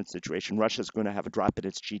under the current situation. Russia's going to have a drop in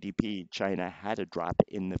its GDP. China had a drop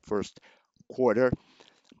in the first quarter.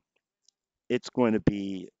 It's going to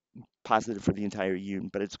be positive for the entire union,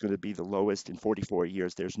 but it's going to be the lowest in 44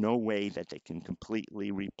 years. There's no way that they can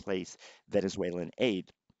completely replace Venezuelan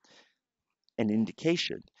aid. An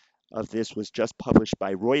indication of this was just published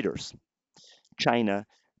by Reuters. China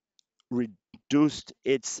reduced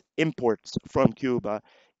its imports from Cuba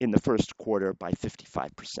in the first quarter by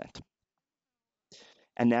 55%.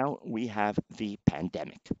 And now we have the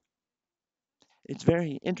pandemic. It's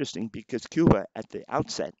very interesting because Cuba, at the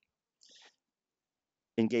outset,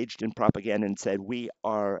 engaged in propaganda and said, we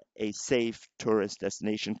are a safe tourist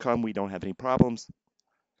destination. Come, we don't have any problems.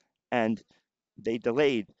 And they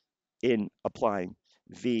delayed in applying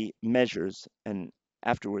the measures. And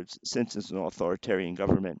afterwards, since it's an authoritarian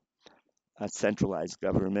government, a centralized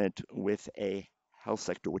government with a health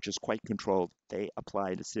sector which is quite controlled, they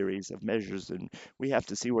applied a series of measures. And we have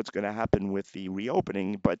to see what's going to happen with the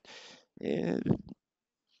reopening. But uh,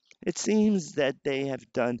 it seems that they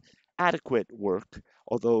have done adequate work,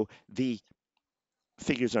 although the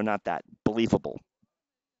figures are not that believable.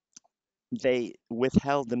 They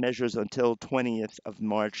withheld the measures until 20th of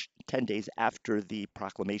March, 10 days after the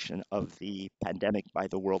proclamation of the pandemic by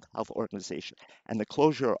the World Health Organization. And the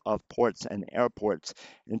closure of ports and airports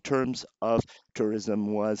in terms of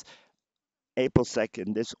tourism was April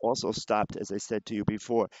 2nd. This also stopped, as I said to you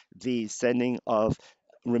before, the sending of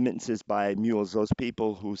remittances by mules, those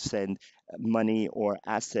people who send money or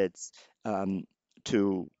assets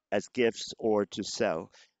to as gifts or to sell.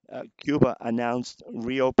 Cuba announced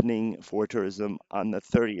reopening for tourism on the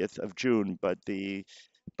 30th of June,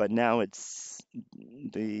 but now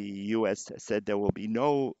the U.S. said there will be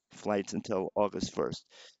no flights until August 1st.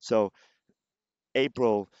 So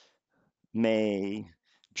April, May,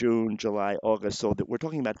 June, July, August. So that we're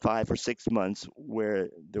talking about 5 or 6 months where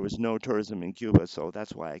there was no tourism in Cuba. So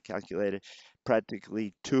that's why I calculated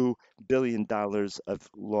practically $2 billion of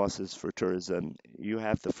losses for tourism. You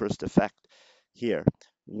have the first effect here.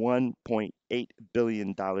 $1.8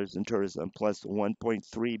 billion in tourism plus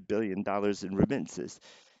 $1.3 billion in remittances.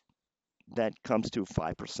 That comes to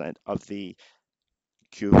 5% of the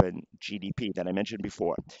Cuban GDP that I mentioned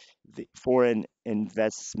before. The foreign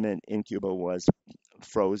investment in Cuba was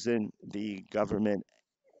frozen. The government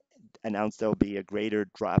announced there'll be a greater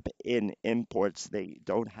drop in imports. They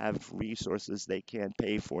don't have resources. They can't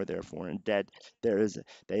pay for their foreign debt. There is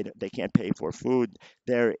they can't pay for food.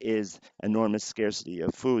 There is enormous scarcity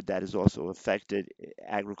of food that has also affected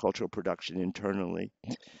agricultural production internally.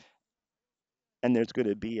 And there's going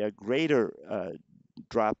to be a greater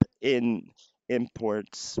drop in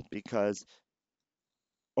imports because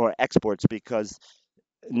or exports because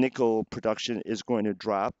nickel production is going to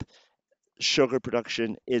drop, sugar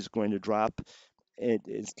production is going to drop. It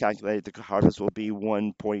is calculated the harvest will be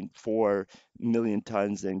 1.4 million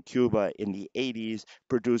tons, and Cuba in the 80s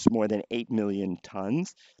produced more than 8 million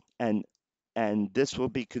tons. And this will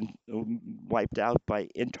be wiped out by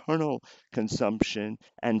internal consumption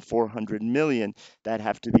and 400 million that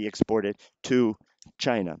have to be exported to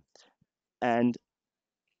China. And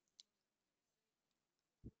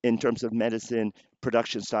in terms of medicine,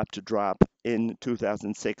 production stopped to drop in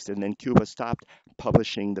 2006, and then Cuba stopped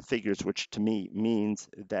publishing the figures, which to me means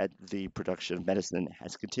that the production of medicine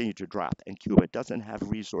has continued to drop, and Cuba doesn't have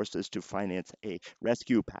resources to finance a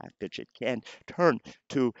rescue package. It can turn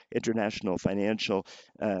to international financial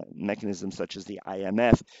mechanisms such as the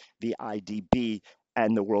IMF, the IDB,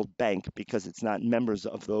 and the World Bank because it's not members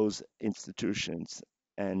of those institutions,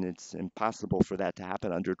 and it's impossible for that to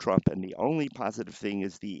happen under Trump. And the only positive thing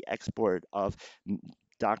is the export of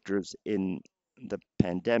doctors in the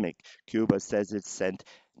pandemic. Cuba says it sent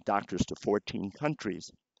doctors to 14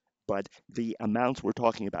 countries, but the amounts we're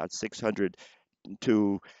talking about, 600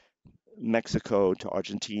 to Mexico, to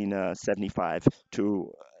Argentina, 75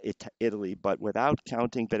 to Italy, but without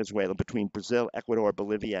counting Venezuela, between Brazil, Ecuador,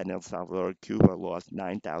 Bolivia, and El Salvador, Cuba lost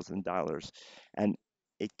 $9,000. And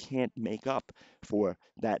it can't make up for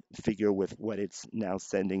that figure with what it's now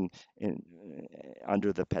sending in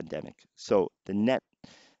under the pandemic. So the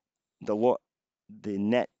law, the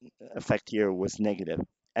net effect here was negative.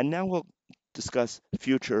 And now we'll discuss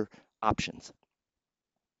future options.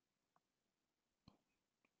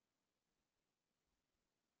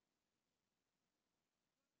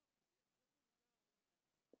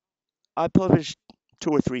 I published two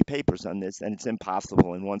or three papers on this, and it's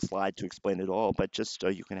impossible in one slide to explain it all, but just so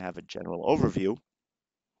you can have a general overview,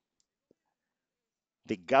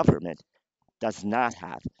 the government does not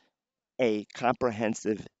have a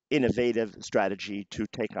comprehensive, innovative strategy to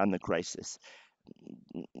take on the crisis.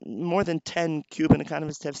 More than 10 Cuban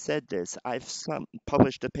economists have said this. I've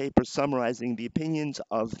published a paper summarizing the opinions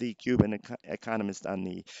of the Cuban economist on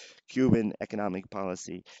the Cuban economic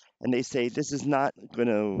policy. And they say this is not going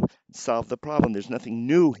to solve the problem. There's nothing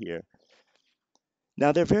new here.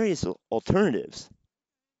 Now, there are various alternatives.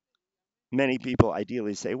 Many people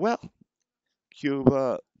ideally say, well,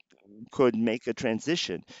 Cuba could make a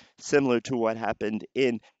transition similar to what happened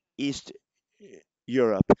in East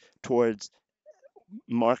Europe towards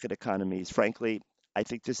market economies. Frankly, I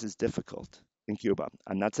think this is difficult in Cuba.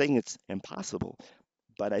 I'm not saying it's impossible,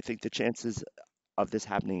 but I think the chances of this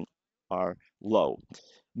happening are low.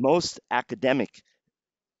 Most academic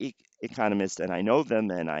economists, and I know them,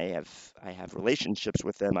 and I have relationships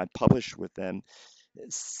with them. I publish with them.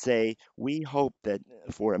 Say we hope that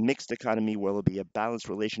for a mixed economy where there'll be a balanced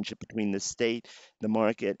relationship between the state, the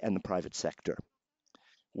market, and the private sector.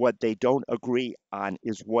 What they don't agree on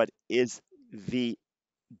is what is the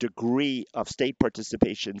degree of state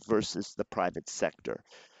participation versus the private sector.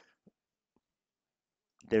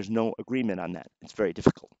 There's no agreement on that. It's very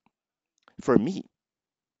difficult. For me,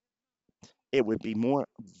 it would be more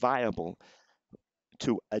viable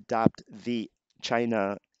to adopt the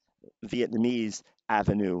China Vietnamese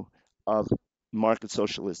avenue of market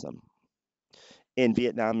socialism. In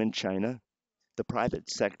Vietnam and China, the private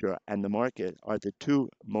sector and the market are the two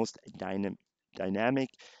most dynamic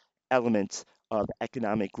elements of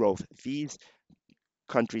economic growth. These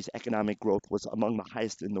countries' economic growth was among the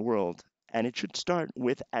highest in the world, and it should start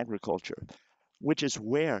with agriculture, which is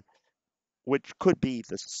which could be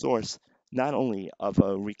the source not only of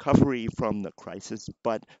a recovery from the crisis,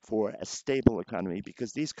 but for a stable economy,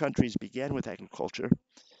 because these countries began with agriculture.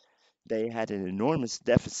 They had an enormous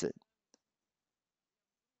deficit.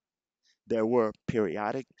 There were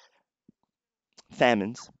periodic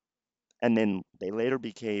famines, and then they later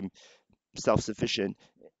became self-sufficient.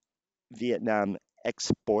 Vietnam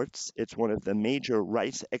exports. It's one of the major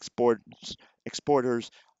rice exporters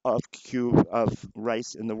of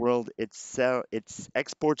rice in the world. It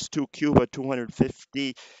exports to Cuba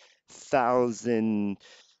 250,000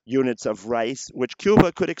 units of rice, which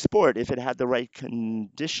Cuba could export if it had the right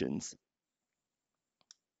conditions.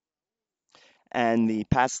 And the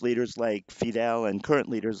past leaders like Fidel and current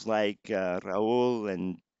leaders like Raúl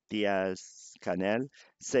and Diaz Canel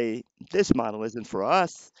say this model isn't for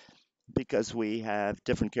us. because we have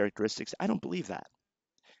different characteristics. I don't believe that.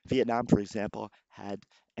 Vietnam, for example, had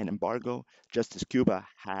an embargo, just as Cuba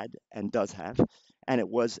had and does have, and it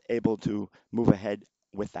was able to move ahead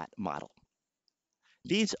with that model.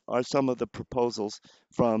 These are some of the proposals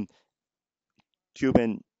from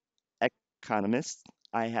Cuban economists.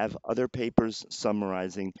 I have other papers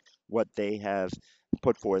summarizing what they have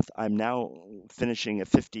put forth. I'm now finishing a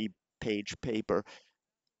 50-page paper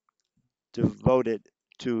devoted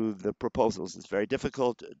to the proposals. It's very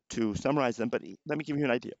difficult to summarize them, but let me give you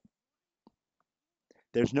an idea.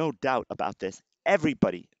 There's no doubt about this.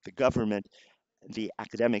 Everybody, the government, the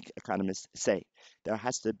academic economists say there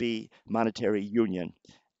has to be monetary union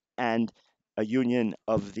and a union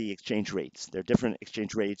of the exchange rates. There are different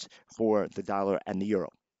exchange rates for the dollar and the euro.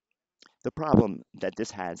 The problem that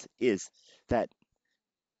this has is that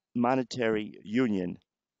monetary union,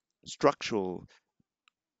 structural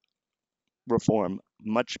reform,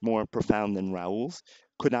 much more profound than Raoul's,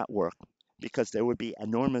 could not work because there would be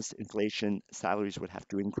enormous inflation, salaries would have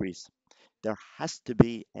to increase. There has to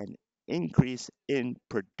be an increase in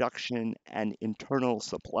production and internal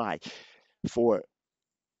supply for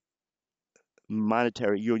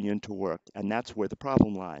monetary union to work, and that's where the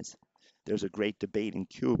problem lies. There's a great debate in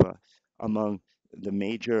Cuba among the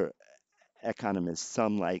major economists,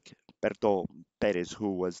 some like Berto Perez,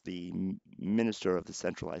 who was the minister of the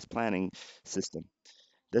centralized planning system.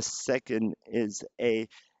 The second is a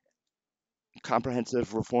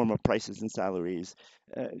comprehensive reform of prices and salaries.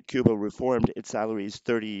 Cuba reformed its salaries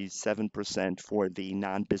 37% for the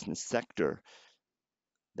non business sector,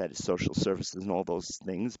 that is, social services and all those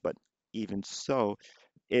things. But even so,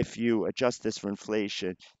 if you adjust this for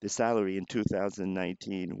inflation, the salary in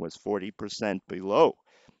 2019 was 40% below.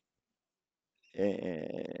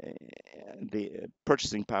 The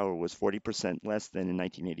purchasing power was 40% less than in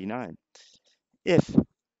 1989. If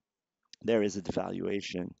there is a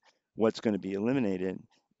devaluation, what's going to be eliminated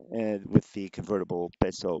with the convertible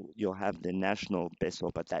peso, you'll have the national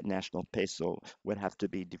peso, but that national peso would have to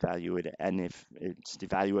be devalued. And if it's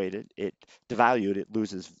devalued, it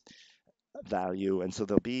loses value, and so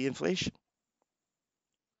there'll be inflation.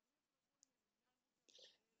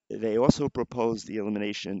 They also propose the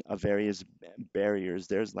elimination of various barriers.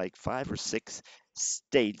 There's like 5 or 6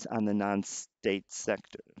 states on the non-state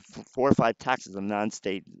sector, 4 or 5 taxes on the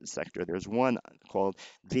non-state sector. There's one called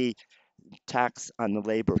the tax on the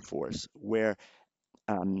labor force, where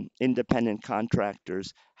independent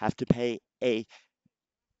contractors have to pay a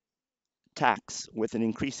tax with an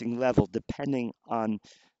increasing level depending on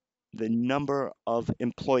the number of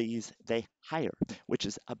employees they hire, which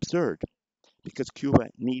is absurd because Cuba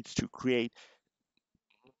needs to create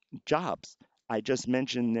jobs. I just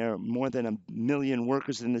mentioned there are more than 1 million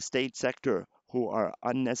workers in the state sector who are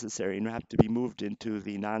unnecessary and have to be moved into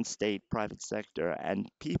the non-state private sector. And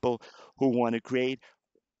people who want to create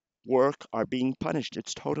work are being punished.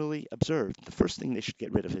 It's totally absurd. The first thing they should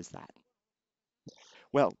get rid of is that.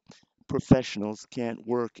 Well, professionals can't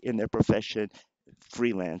work in their profession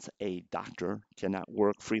freelance. A doctor cannot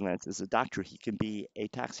work freelance as a doctor. He can be a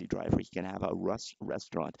taxi driver. He can have a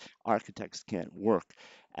restaurant. Architects can't work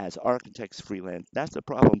as architects freelance. That's a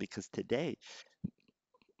problem because today,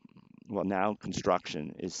 well, now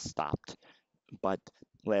construction is stopped, but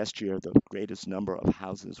last year the greatest number of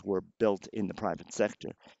houses were built in the private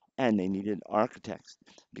sector, and they needed architects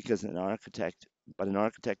because an architect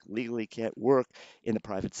legally can't work in the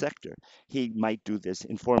private sector. He might do this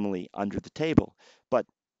informally under the table, but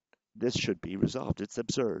this should be resolved. It's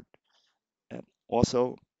absurd.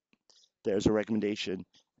 Also, there's a recommendation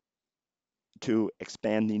to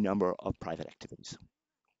expand the number of private activities.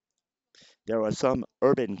 There are some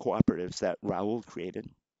urban cooperatives that Raoul created.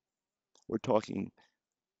 We're talking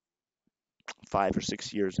 5 or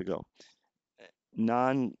 6 years ago.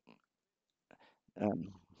 Non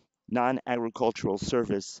non-agricultural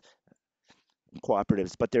service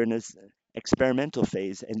cooperatives, but they're in this experimental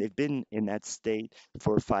phase, and they've been in that state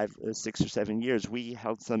for 5, 6, or 7 years. We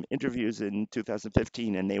held some interviews in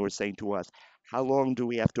 2015, and they were saying to us, how long do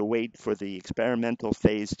we have to wait for the experimental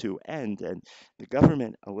phase to end? And the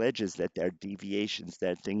government alleges that there are deviations,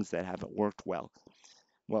 there are things that haven't worked well.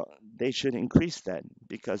 Well, they should increase that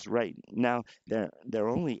because right now there are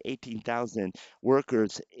only 18,000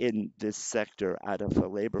 workers in this sector out of a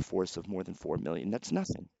labor force of more than 4 million. That's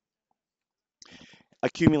nothing.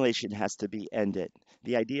 Accumulation has to be ended.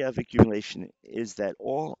 The idea of accumulation is that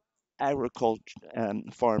all agriculture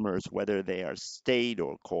farmers, whether they are state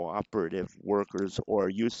or cooperative workers or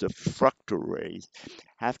usufructuaries,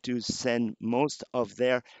 have to send most of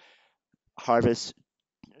their harvest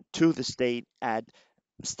to the state at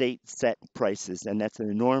state set prices, and that's an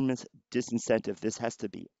enormous disincentive. This has to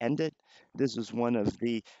be ended. This is one of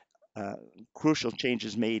the uh, crucial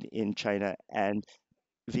changes made in China and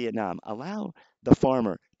Vietnam. Allow the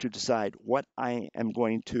farmer to decide what I am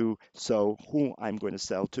going to sow, who I'm going to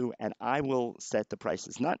sell to, and I will set the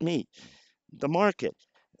prices, not me. The market,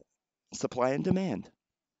 supply and demand.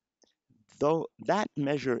 Though that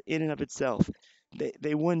measure in and of itself,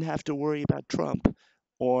 they wouldn't have to worry about Trump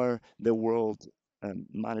or the World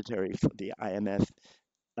Monetary, the IMF.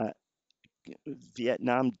 Uh,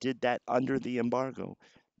 Vietnam did that under the embargo.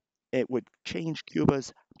 It would change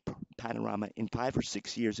Cuba's panorama in 5 or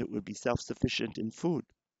 6 years. It would be self-sufficient in food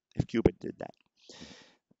if Cuba did that.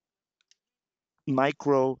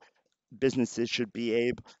 Micro businesses should be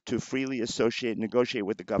able to freely associate and negotiate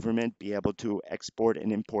with the government, be able to export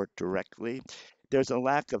and import directly. There's a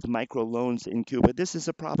lack of microloans in Cuba. This is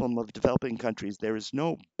a problem of developing countries. There is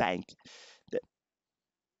no bank.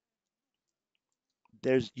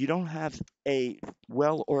 You don't have a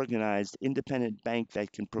well organized independent bank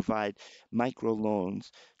that can provide microloans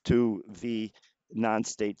to the non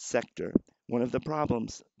state sector. One of the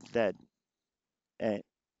problems that a,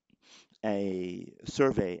 a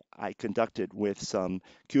survey I conducted with some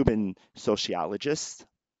Cuban sociologists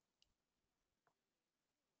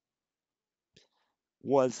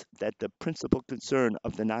was that the principal concern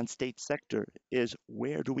of the non-state sector is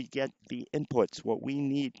where do we get the inputs, what we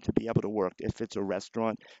need to be able to work. If it's a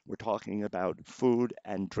restaurant, we're talking about food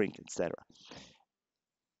and drink, etc.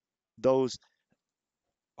 Those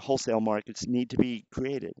wholesale markets need to be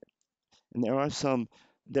created. And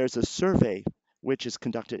there's a survey which is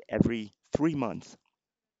conducted every 3 months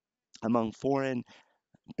among foreign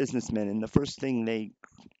businessmen. And the first thing they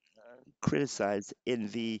criticize in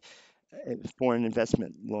the foreign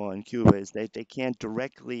investment law in Cuba is that they can't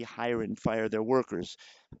directly hire and fire their workers,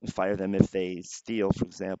 fire them if they steal, for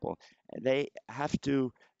example. They have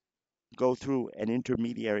to go through an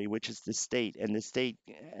intermediary, which is the state, and the state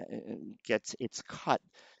gets its cut,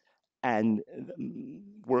 and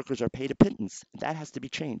workers are paid a pittance. That has to be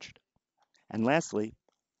changed. And lastly,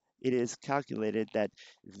 it is calculated that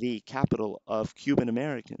the capital of Cuban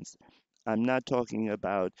Americans, I'm not talking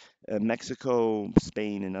about Mexico,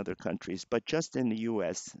 Spain, and other countries, but just in the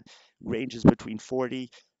US, ranges between 40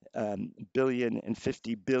 billion and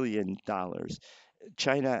 $50 billion.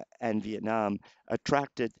 China and Vietnam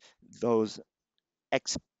attracted those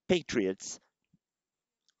expatriates,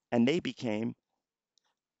 and they became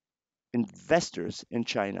investors in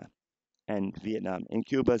China and Vietnam. And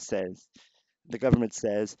Cuba says, the government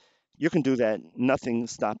says, you can do that, nothing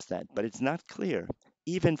stops that. But it's not clear,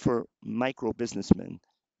 even for micro businessmen,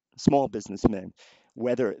 small businessmen,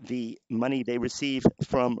 whether the money they receive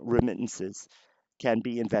from remittances can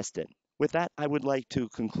be invested. With that, I would like to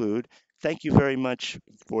conclude. Thank you very much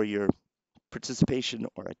for your participation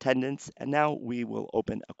or attendance. And now we will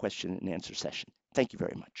open a question and answer session. Thank you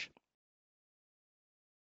very much.